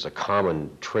 if this is a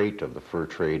common trait of the fur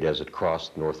trade as it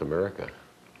crossed North America.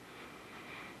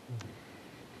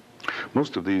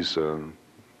 Most of these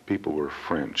people were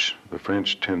French. The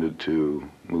French tended to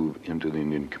move into the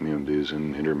Indian communities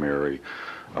and intermarry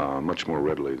much more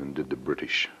readily than did the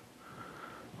British.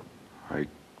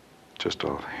 Just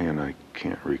offhand, I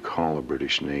can't recall a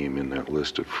British name in that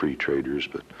list of free traders,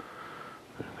 but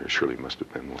there surely must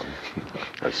have been one.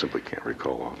 I simply can't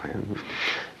recall offhand.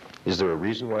 Is there a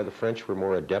reason why the French were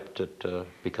more adept at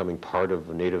becoming part of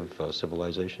native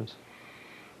civilizations?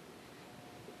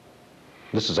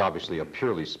 This is obviously a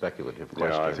purely speculative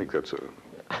question. Yeah, I think that's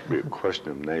be a question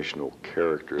of national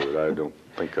character that I don't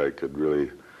think I could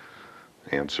really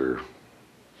answer.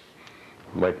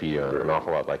 Might be an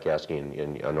awful lot like asking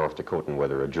a North Dakotan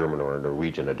whether a German or a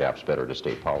Norwegian adapts better to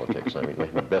state politics. I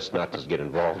mean, best not to get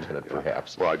involved in it,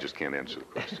 perhaps. Well, I just can't answer the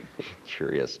question.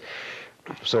 Curious.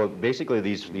 So basically,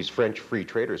 these French free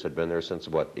traders had been there since,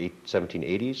 what,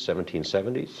 1780s,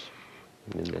 1770s?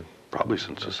 Probably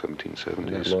since the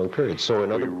 1770s. A long period. So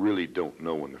we really don't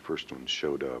know when the first ones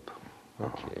showed up.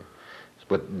 Okay.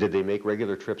 But did they make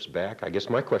regular trips back? I guess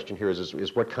my question here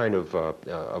is what kind of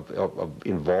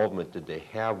involvement did they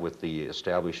have with the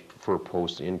established fur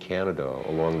posts in Canada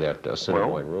along that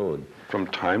Assiniboine Road? From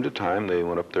time to time, they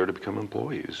went up there to become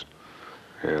employees.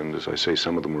 And as I say,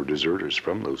 some of them were deserters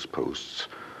from those posts.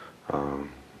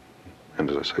 And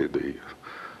as I say, the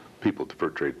people at the fur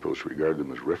trade post regard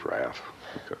them as riffraff.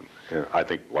 And I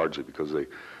think largely because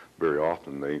very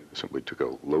often they simply took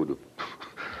a load of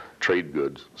trade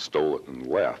goods, stole it, and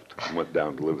left, and went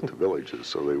down to live at the villages.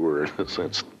 So they were, in a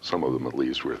sense, some of them at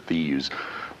least, were thieves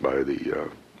by the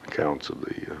accounts of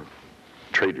the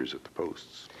traders at the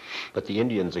posts. But the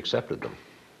Indians accepted them.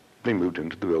 They moved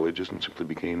into the villages and simply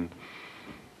became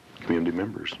community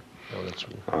members. Oh, that's...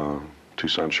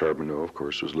 Toussaint Charbonneau, of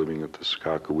course, was living at the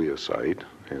Sakakawea site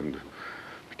and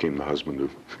became the husband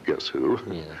of guess who.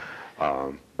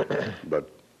 Yeah. But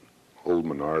old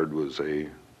Menard was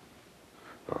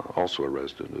also a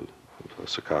resident of the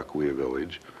Sakakawea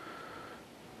village.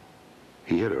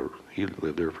 He had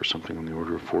lived there for something on the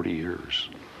order of 40 years.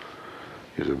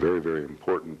 He was a very, very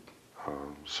important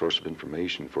source of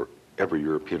information for every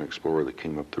European explorer that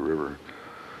came up the river.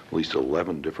 At least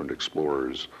 11 different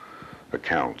explorers'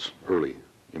 accounts, early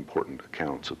important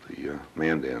accounts of the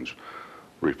Mandans,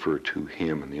 refer to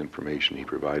him and the information he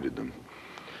provided them.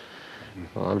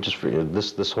 Well, I'm just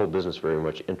this whole business very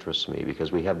much interests me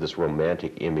because we have this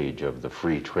romantic image of the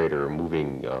free trader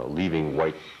moving, leaving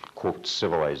white quote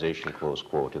civilization close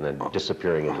quote, and then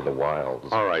disappearing into the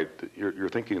wilds. All right, you're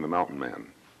thinking of the mountain man,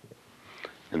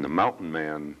 and the mountain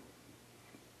man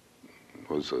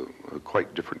was a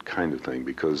quite different kind of thing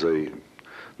because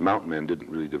mountain men didn't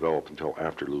really develop until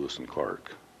after Lewis and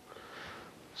Clark.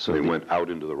 So they went out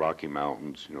into the Rocky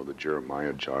Mountains, you know, the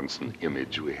Jeremiah Johnson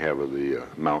image we have of the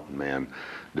mountain man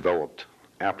developed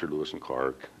after Lewis and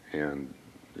Clark and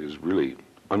is really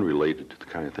unrelated to the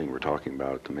kind of thing we're talking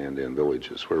about at the Mandan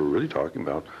villages, where we're really talking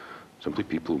about simply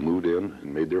people who moved in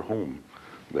and made their home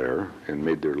there and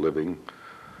made their living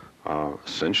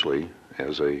essentially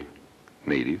as a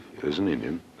native, as an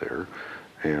Indian there,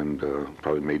 and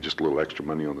probably made just a little extra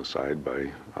money on the side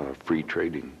by free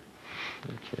trading.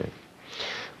 Okay.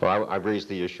 Well, I raised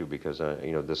the issue because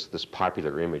you know, this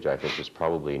popular image I think is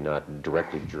probably not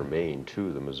directly germane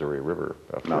to the Missouri River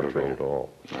fur trade at all.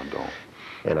 Not at all.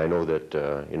 And I know that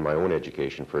in my own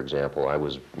education, for example, I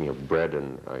was bred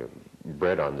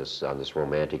on this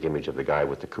romantic image of the guy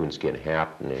with the coonskin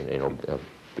hat and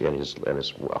and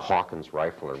his Hawkins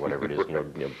rifle or whatever it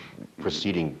is,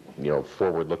 proceeding,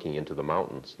 forward looking into the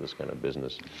mountains, this kind of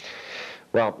business.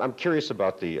 Well, I'm curious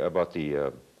about the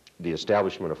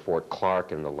establishment of Fort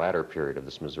Clark in the latter period of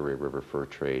this Missouri River fur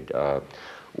trade.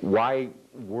 Why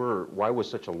was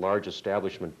such a large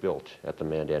establishment built at the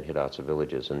Mandan Hidatsa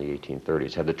villages in the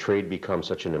 1830s? Had the trade become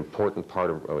such an important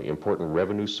important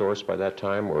revenue source by that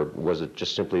time, or was it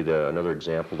just simply another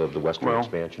example of the Western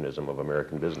expansionism of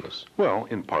American business? Well,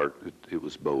 in part, it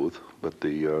was both, but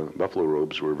the buffalo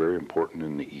robes were very important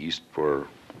in the East for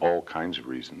all kinds of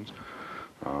reasons.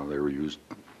 They were used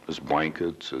as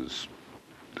blankets, as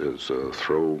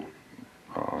throw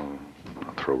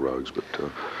rugs, but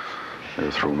they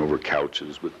were thrown over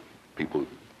couches, but people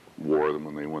wore them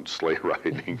when they went sleigh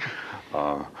riding.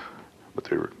 But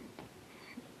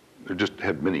they just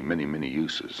had many, many, many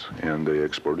uses, and they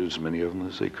exported as many of them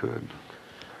as they could.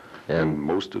 And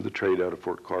most of the trade out of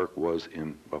Fort Clark was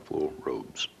in buffalo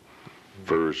robes.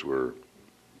 Furs were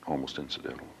almost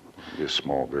incidental, a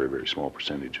small, very, very small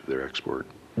percentage of their export.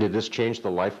 Did this change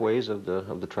the lifeways of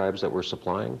the tribes that were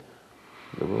supplying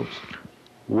the robes?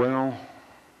 Well,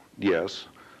 yes,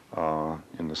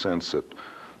 in the sense that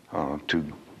to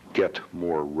get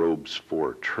more robes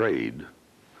for trade,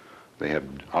 they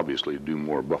had obviously to do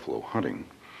more buffalo hunting,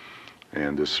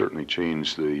 and this certainly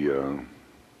changed the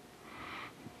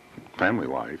family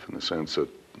life in the sense that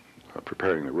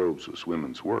preparing the robes was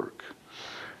women's work.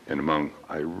 And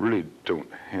I really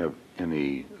don't have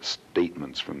any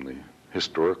statements from the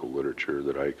historical literature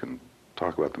that I can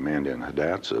talk about the Mandan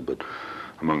Hidatsa, but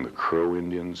among the Crow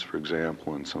Indians, for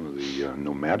example, and some of the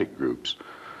nomadic groups,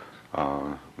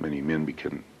 many men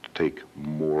began to take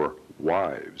more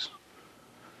wives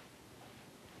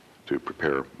to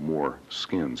prepare more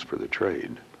skins for the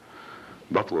trade.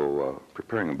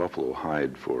 Preparing a buffalo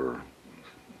hide for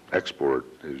export,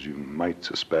 as you might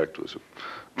suspect, was a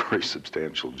very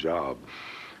substantial job,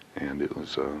 and it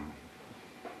was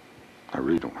I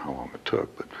really don't know how long it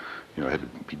took, but it had to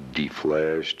be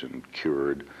defleshed and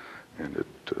cured, and it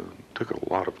took a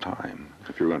lot of time.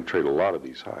 If you were going to trade a lot of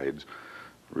these hides,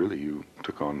 really you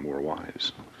took on more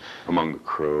wives. Among the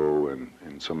Crow and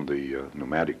some of the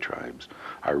nomadic tribes,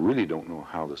 I really don't know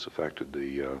how this affected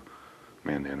the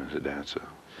Mandan and Hidatsa.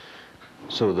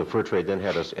 So the fur trade then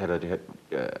had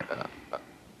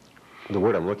the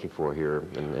word I'm looking for here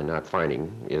and not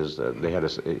finding is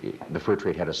the fur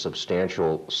trade had a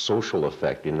substantial social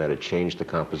effect in that it changed the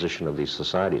composition of these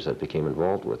societies that became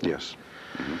involved with it. Yes.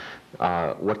 Mm-hmm.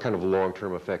 What kind of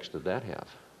long-term effects did that have?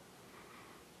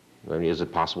 I mean, is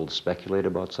it possible to speculate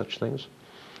about such things?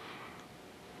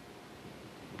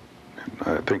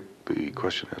 I think the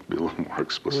question has to be a little more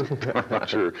explicit. I'm not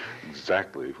sure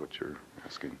exactly what you're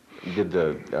asking. Did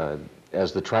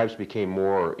as the tribes became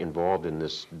more involved in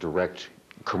this direct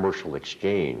commercial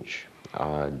exchange,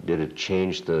 did it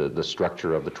change the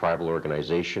structure of the tribal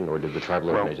organization, or did the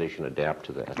tribal organization adapt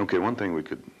to that? Okay, one thing we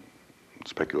could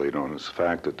speculate on is the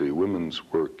fact that the women's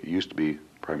work used to be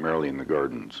primarily in the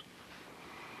gardens,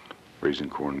 raising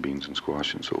corn, beans, and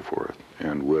squash and so forth.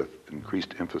 And with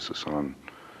increased emphasis on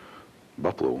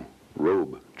buffalo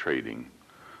robe trading,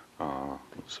 a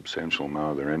substantial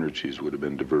amount of their energies would have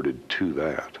been diverted to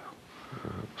that.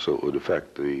 So it would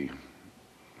affect the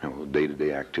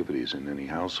day-to-day activities in any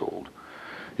household.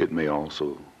 It may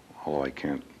also, although I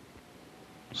can't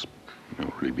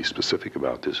really be specific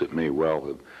about this, it may well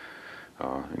have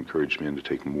encouraged men to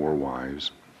take more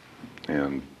wives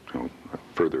and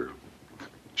further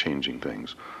changing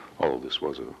things. All of this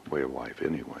was a way of life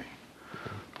anyway.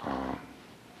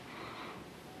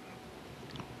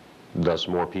 Thus,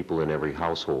 more people in every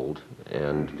household,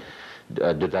 and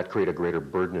did that create a greater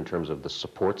burden in terms of the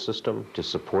support system to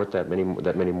support that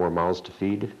many more mouths to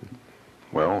feed?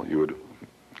 Well, you would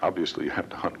obviously have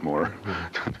to hunt more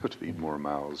to feed more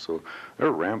mouths. So there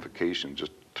are ramifications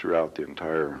just throughout the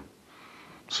entire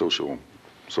social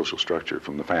structure,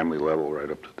 from the family level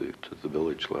right up to the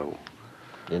village level.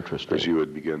 Interesting. Because you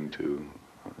would begin to,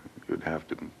 you would have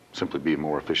to simply be a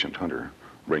more efficient hunter,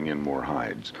 bring in more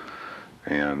hides.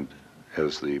 And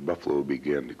as the buffalo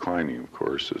began declining, of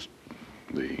course, as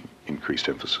the increased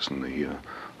emphasis in the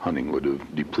hunting would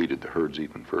have depleted the herds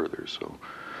even further. So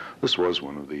this was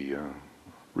one of the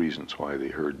reasons why the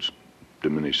herds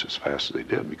diminished as fast as they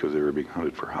did, because they were being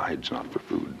hunted for hides, not for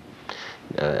food.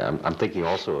 I'm thinking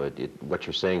also, what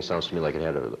you're saying sounds to me like it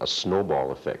had a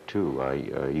snowball effect too.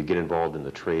 You get involved in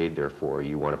the trade, therefore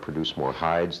you want to produce more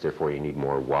hides, therefore you need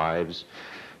more wives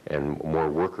and more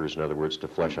workers, in other words, to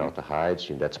flesh out the hides.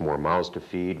 That's more mouths to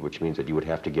feed, which means that you would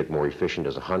have to get more efficient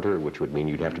as a hunter, which would mean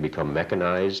you'd have to become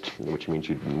mechanized, which means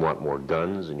you'd want more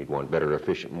guns, and you'd want better,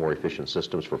 more efficient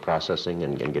systems for processing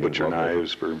and getting Butcher involved.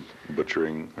 knives for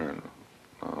butchering,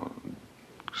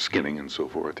 skinning and so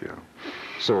forth, yeah.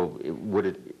 So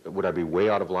would I be way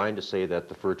out of line to say that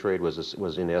the fur trade was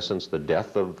in essence the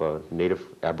death of native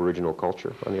Aboriginal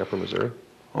culture on the Upper Missouri?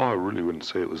 Oh, I really wouldn't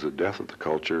say it was the death of the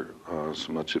culture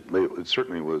so much. It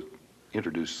certainly was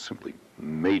introduced simply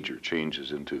major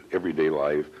changes into everyday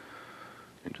life,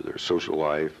 into their social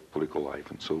life, political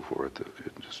life, and so forth.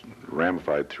 It just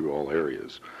ramified through all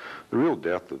areas. The real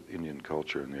death of Indian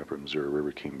culture in the Upper Missouri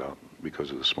River came about because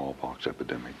of the smallpox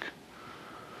epidemic.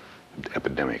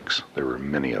 Epidemics, there were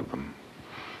many of them.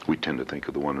 We tend to think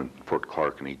of the one in Fort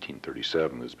Clark in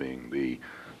 1837 as being the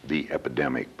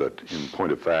epidemic, but in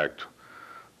point of fact,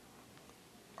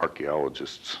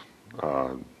 archaeologists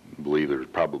believe there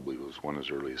probably was one as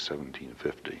early as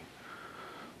 1750.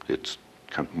 It's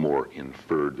kind of more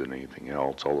inferred than anything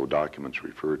else, although documents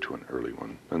refer to an early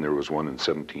one. And there was one in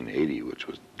 1780, which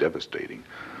was devastating.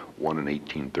 One in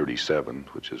 1837,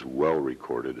 which is well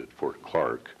recorded at Fort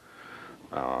Clark.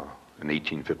 In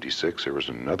 1856, there was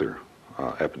another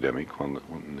epidemic when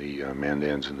the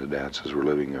Mandans and the Datses were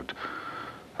living at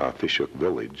Fishhook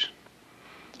Village.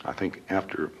 I think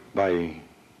after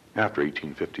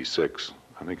 1856,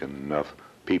 I think enough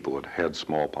people had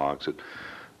smallpox that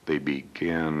they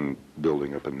began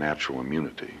building up a natural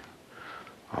immunity.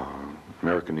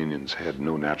 American Indians had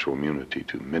no natural immunity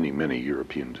to many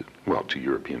European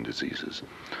diseases.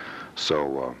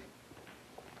 So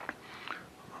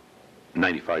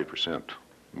 95%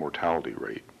 mortality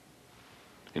rate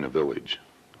in a village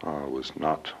was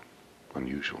not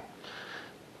unusual.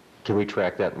 Can we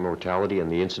track that mortality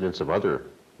and the incidence of other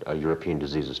European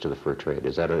diseases to the fur trade?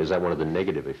 Is that one of the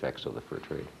negative effects of the fur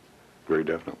trade? Very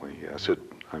definitely, yes. It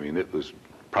was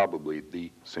probably the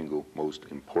single most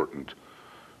important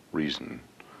reason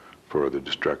for the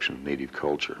destruction of native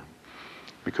culture.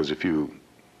 Because if you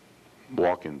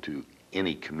walk into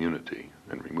any community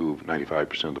and remove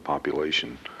 95% of the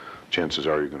population, chances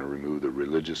are you're going to remove the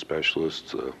religious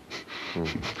specialists,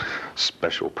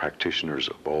 special practitioners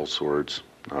of all sorts,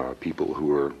 people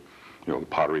who are, the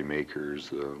pottery makers,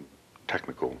 the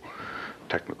technical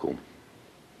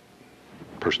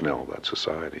personnel of that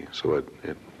society. So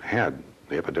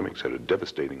the epidemics had a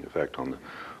devastating effect on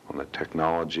the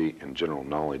technology and general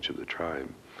knowledge of the tribe.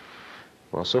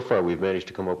 Well, so far we've managed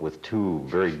to come up with two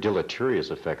very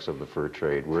deleterious effects of the fur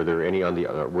trade. Were there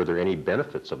any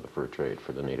benefits of the fur trade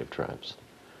for the native tribes?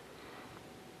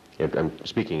 I'm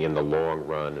speaking in the long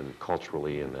run and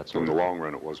culturally and that sort In of the thing. long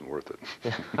run, it wasn't worth it.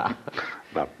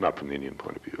 Not from the Indian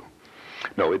point of view.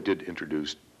 No, it did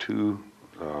introduce two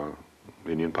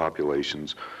Indian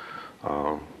populations,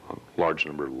 a large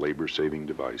number of labor-saving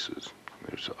devices.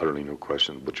 There's utterly no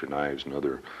question butcher knives and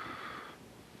other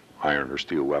iron or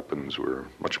steel weapons were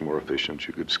much more efficient.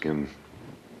 You could skin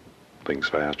things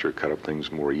faster, cut up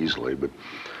things more easily, but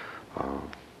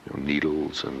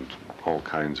needles and all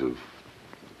kinds of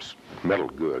metal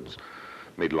goods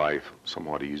made life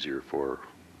somewhat easier for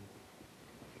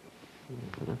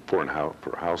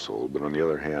a household. But on the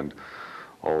other hand,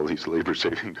 all these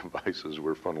labor-saving devices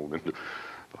were funneled into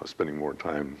spending more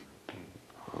time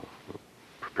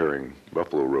preparing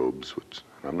buffalo robes, which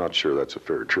I'm not sure that's a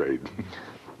fair trade.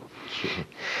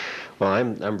 Well,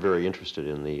 I'm very interested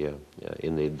in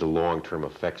the long-term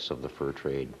effects of the fur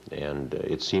trade, and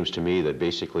it seems to me that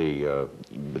basically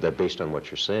that based on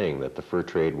what you're saying, that the fur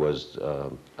trade was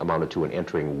amounted to an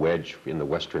entering wedge in the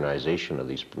westernization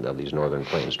of these northern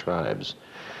plains tribes.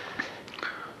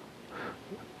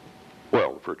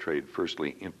 Well, the fur trade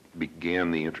firstly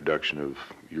began the introduction of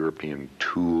European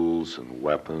tools and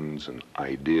weapons and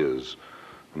ideas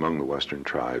among the western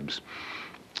tribes,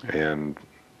 and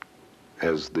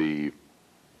as the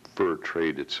fur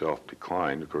trade itself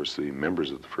declined, of course, the members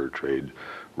of the fur trade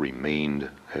remained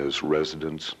as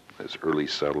residents, as early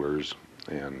settlers,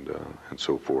 and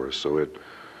so forth. So if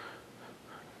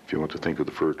you want to think of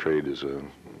the fur trade as a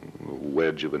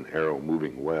wedge of an arrow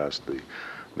moving west,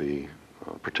 the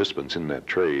participants in that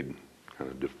trade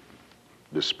kind of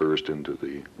dispersed into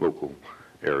the local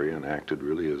area and acted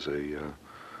really as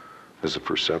the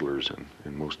first settlers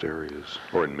in most areas,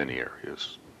 or in many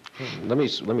areas.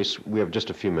 We have just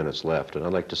a few minutes left, and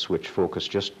I'd like to switch focus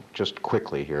just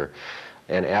quickly here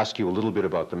and ask you a little bit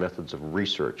about the methods of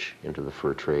research into the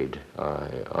fur trade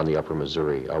on the Upper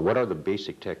Missouri. What are the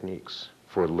basic techniques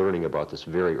for learning about this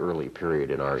very early period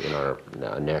in our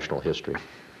national history?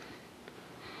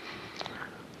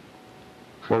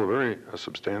 Well, a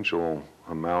substantial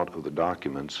amount of the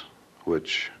documents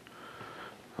which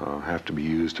have to be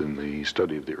used in the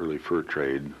study of the early fur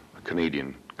trade, the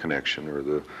Canadian connection, or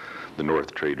the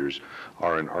North traders,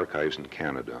 are in archives in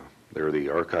Canada. They're the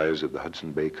archives of the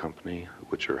Hudson Bay Company,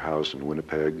 which are housed in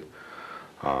Winnipeg.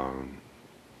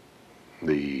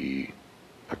 The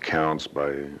accounts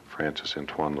by Francis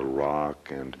Antoine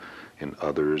Larocque and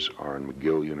others are in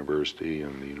McGill University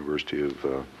and the University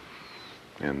of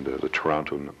and the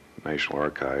Toronto National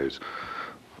Archives.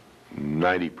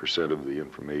 90% of the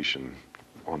information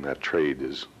on that trade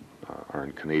are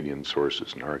in Canadian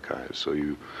sources and archives, so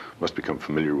you must become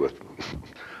familiar with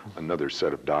another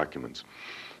set of documents.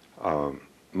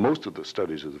 Most of the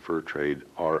studies of the fur trade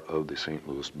are of the St.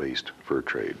 Louis-based fur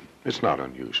trade. It's not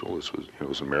unusual. It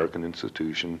was an American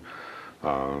institution.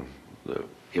 The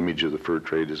image of the fur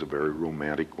trade is a very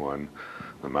romantic one.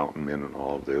 The mountain men and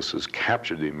all of this has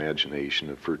captured the imagination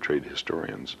of fur trade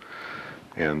historians.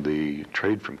 And the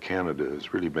trade from Canada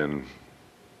has really been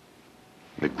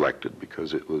neglected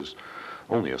because it was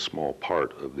only a small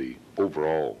part of the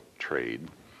overall trade.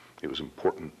 It was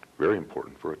important, very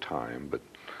important for a time, but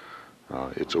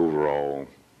its overall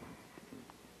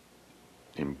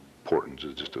importance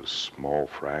is just a small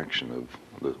fraction of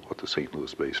what the St.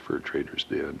 Louis-based fur traders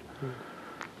did.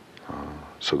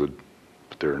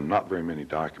 But there are not very many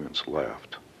documents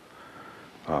left,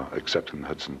 except in the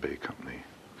Hudson Bay Company.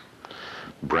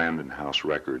 Brandon House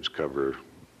records cover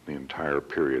the entire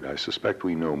period. I suspect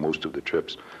we know most of the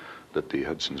trips that the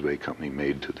Hudson's Bay Company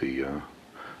made to the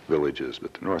villages,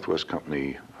 but the Northwest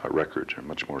Company records are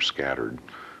much more scattered.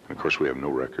 And of course, we have no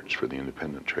records for the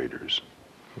independent traders.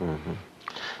 Mm-hmm.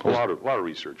 A lot of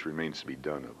research remains to be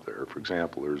done up there. For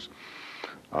example,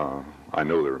 I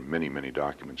know there are many, many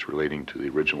documents relating to the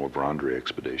original Vrandre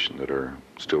expedition that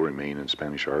still remain in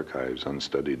Spanish archives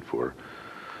unstudied for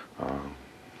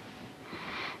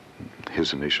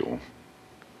his initial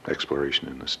exploration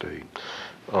in the state.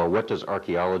 What does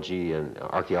archaeology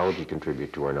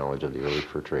contribute to our knowledge of the early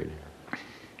fur trade?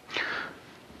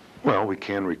 Well, we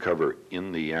can recover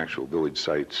in the actual village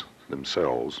sites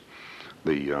themselves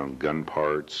the gun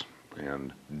parts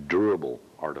and durable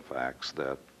artifacts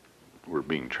that were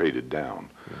being traded down.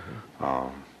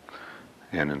 Mm-hmm.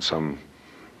 And in some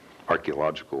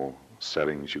archaeological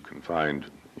settings, you can find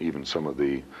even some of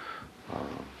the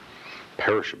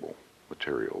perishable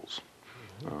materials,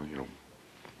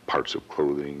 parts of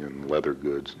clothing and leather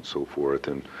goods and so forth,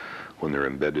 and when they're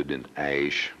embedded in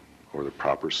ash or the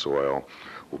proper soil,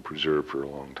 will preserve for a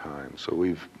long time. So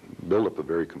we've built up a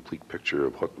very complete picture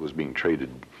of what was being traded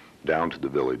down to the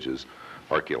villages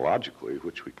archaeologically,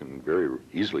 which we can very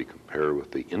easily compare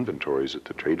with the inventories that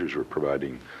the traders were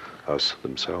providing us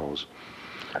themselves.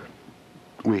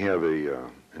 We have an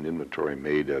inventory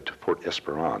made at Fort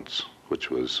Esperance,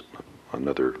 which was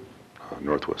another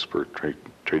Northwest Fur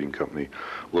Trading Company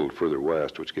a little further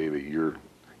west, which gave a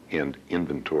year-end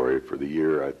inventory for the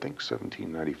year, I think,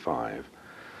 1795.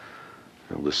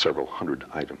 It lists several hundred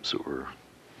items that were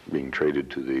being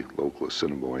traded to the local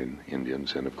Assiniboine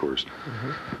Indians, and of course,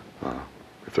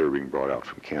 if they were being brought out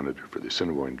from Canada for the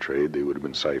Assiniboine trade, they would have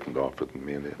been siphoned off for the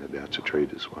Mandan-Hidatsa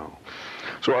trade as well.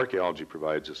 So archaeology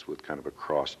provides us with kind of a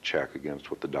cross-check against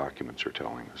what the documents are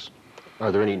telling us.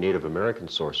 Are there any Native American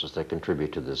sources that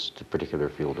contribute to this particular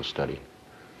field of study?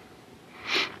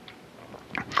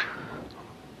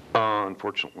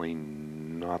 Unfortunately,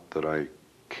 not that I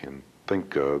can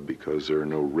think of, because there are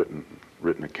no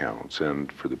written accounts.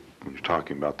 And when you're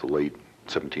talking about the late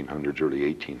 1700s,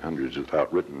 early 1800s,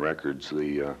 without written records,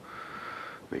 the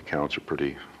accounts are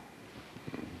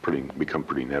become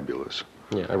pretty nebulous.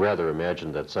 Yeah, I rather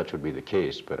imagined that such would be the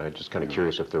case, but I'm just kind of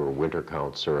curious if there were winter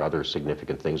counts or other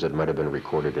significant things that might have been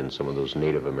recorded in some of those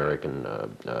Native American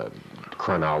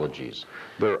chronologies.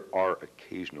 There are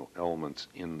occasional elements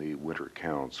in the winter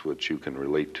counts which you can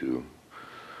relate to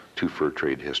fur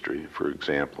trade history. For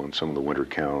example, in some of the winter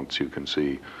counts, you can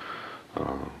see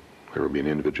there will be an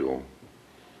individual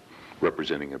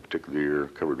representing a particular year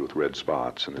covered with red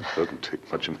spots, and it doesn't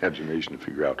take much imagination to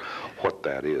figure out what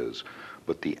that is.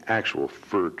 But the actual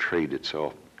fur trade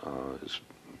itself is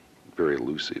very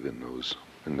elusive in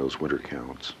those winter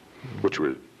counts, which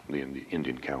were the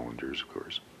Indian calendars, of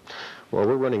course. Well,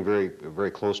 we're running very, very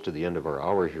close to the end of our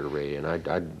hour here, Ray, and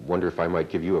I'd wonder if I might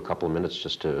give you a couple of minutes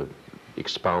just to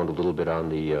expound a little bit on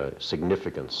the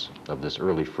significance of this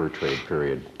early fur trade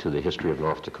period to the history of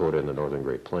North Dakota and the northern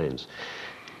Great Plains.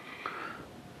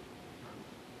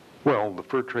 Well, the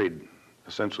fur trade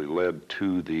essentially led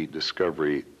to the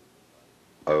discovery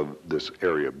of this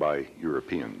area by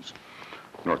Europeans.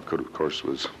 North Dakota, of course,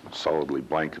 was solidly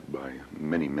blanketed by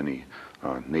many, many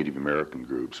Native American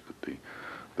groups, but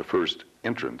the first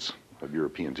entrance of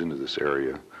Europeans into this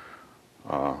area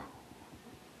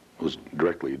was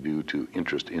directly due to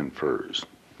interest in furs.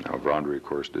 Now, Vrondre, of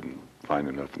course, didn't find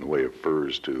enough in the way of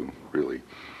furs to really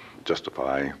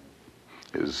justify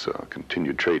his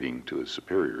continued trading to his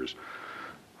superiors.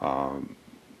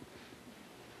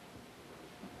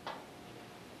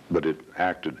 But it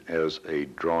acted as a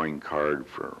drawing card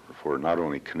for not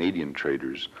only Canadian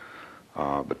traders,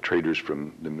 but traders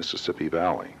from the Mississippi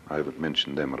Valley. I haven't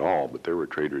mentioned them at all, but there were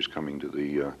traders coming to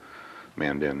the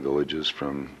Mandan villages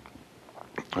from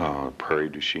Prairie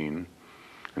du Chien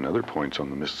and other points on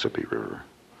the Mississippi River.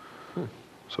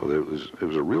 So it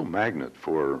was a real magnet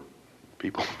for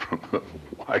people from a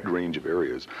wide range of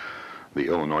areas. The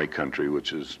Illinois country,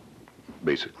 which is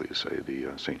basically, say,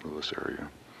 the St. Louis area.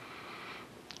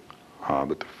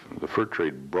 But the fur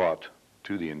trade brought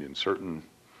to the Indians certain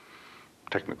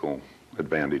technical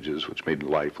advantages which made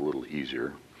life a little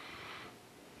easier.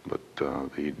 But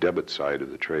the debit side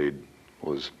of the trade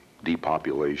was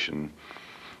depopulation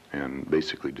and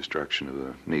basically destruction of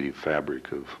the native fabric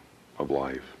of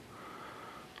life.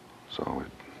 So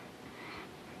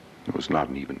it was not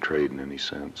an even trade in any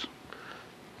sense.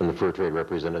 And the fur trade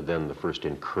represented then the first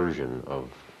incursion of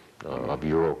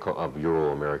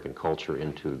Euro-American culture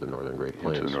into the northern Great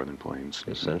Plains. Into the northern plains.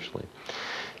 Essentially.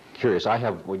 Curious, I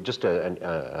have just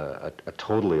a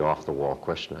totally off-the-wall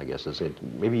question, I guess.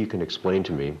 Maybe you can explain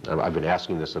to me, I've been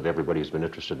asking this of everybody who's been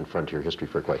interested in frontier history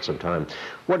for quite some time,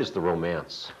 what is the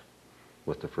romance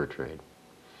with the fur trade?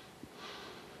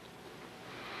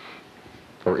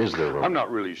 Or is there romance? I'm not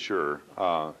really sure.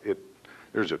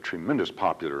 There's a tremendous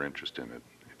popular interest in it.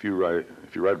 If you write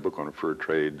a book on a fur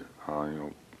trade,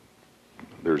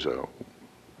 there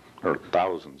are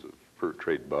thousands of fur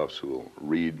trade buffs who will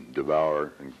read,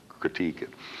 devour, and critique it.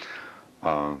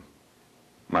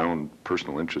 My own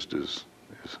personal interest is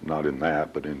not in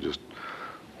that, but in just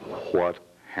what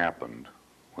happened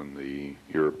when the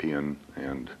European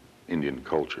and Indian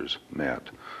cultures met.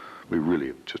 We really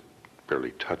have just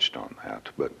barely touched on that,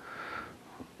 but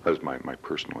that's my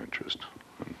personal interest,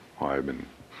 and why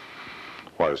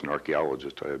as an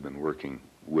archaeologist I have been working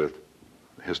with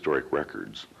historic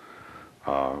records.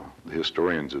 The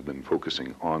historians have been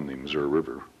focusing on the Missouri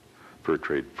River fur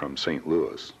trade from St.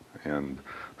 Louis, and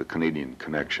the Canadian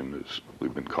connection, as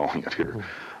we've been calling it here,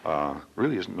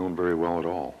 really isn't known very well at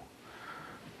all.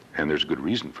 And there's good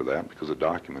reason for that, because the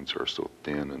documents are so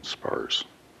thin and sparse.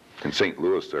 In St.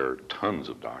 Louis, there are tons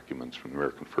of documents from the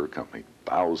American Fur Company,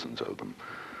 thousands of them,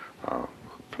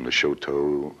 from the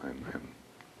Choteau and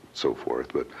so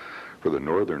forth. But for the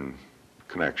northern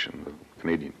connection, the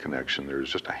Canadian connection.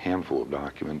 There's just a handful of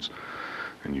documents,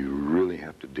 and you really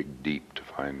have to dig deep to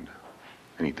find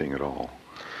anything at all.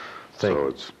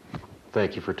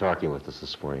 Thank you for talking with us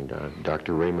this morning,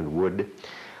 Dr. Raymond Wood.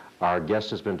 Our guest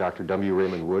has been Dr. W.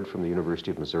 Raymond Wood from the University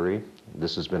of Missouri.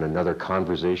 This has been another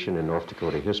conversation in North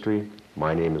Dakota history.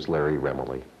 My name is Larry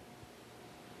Remley.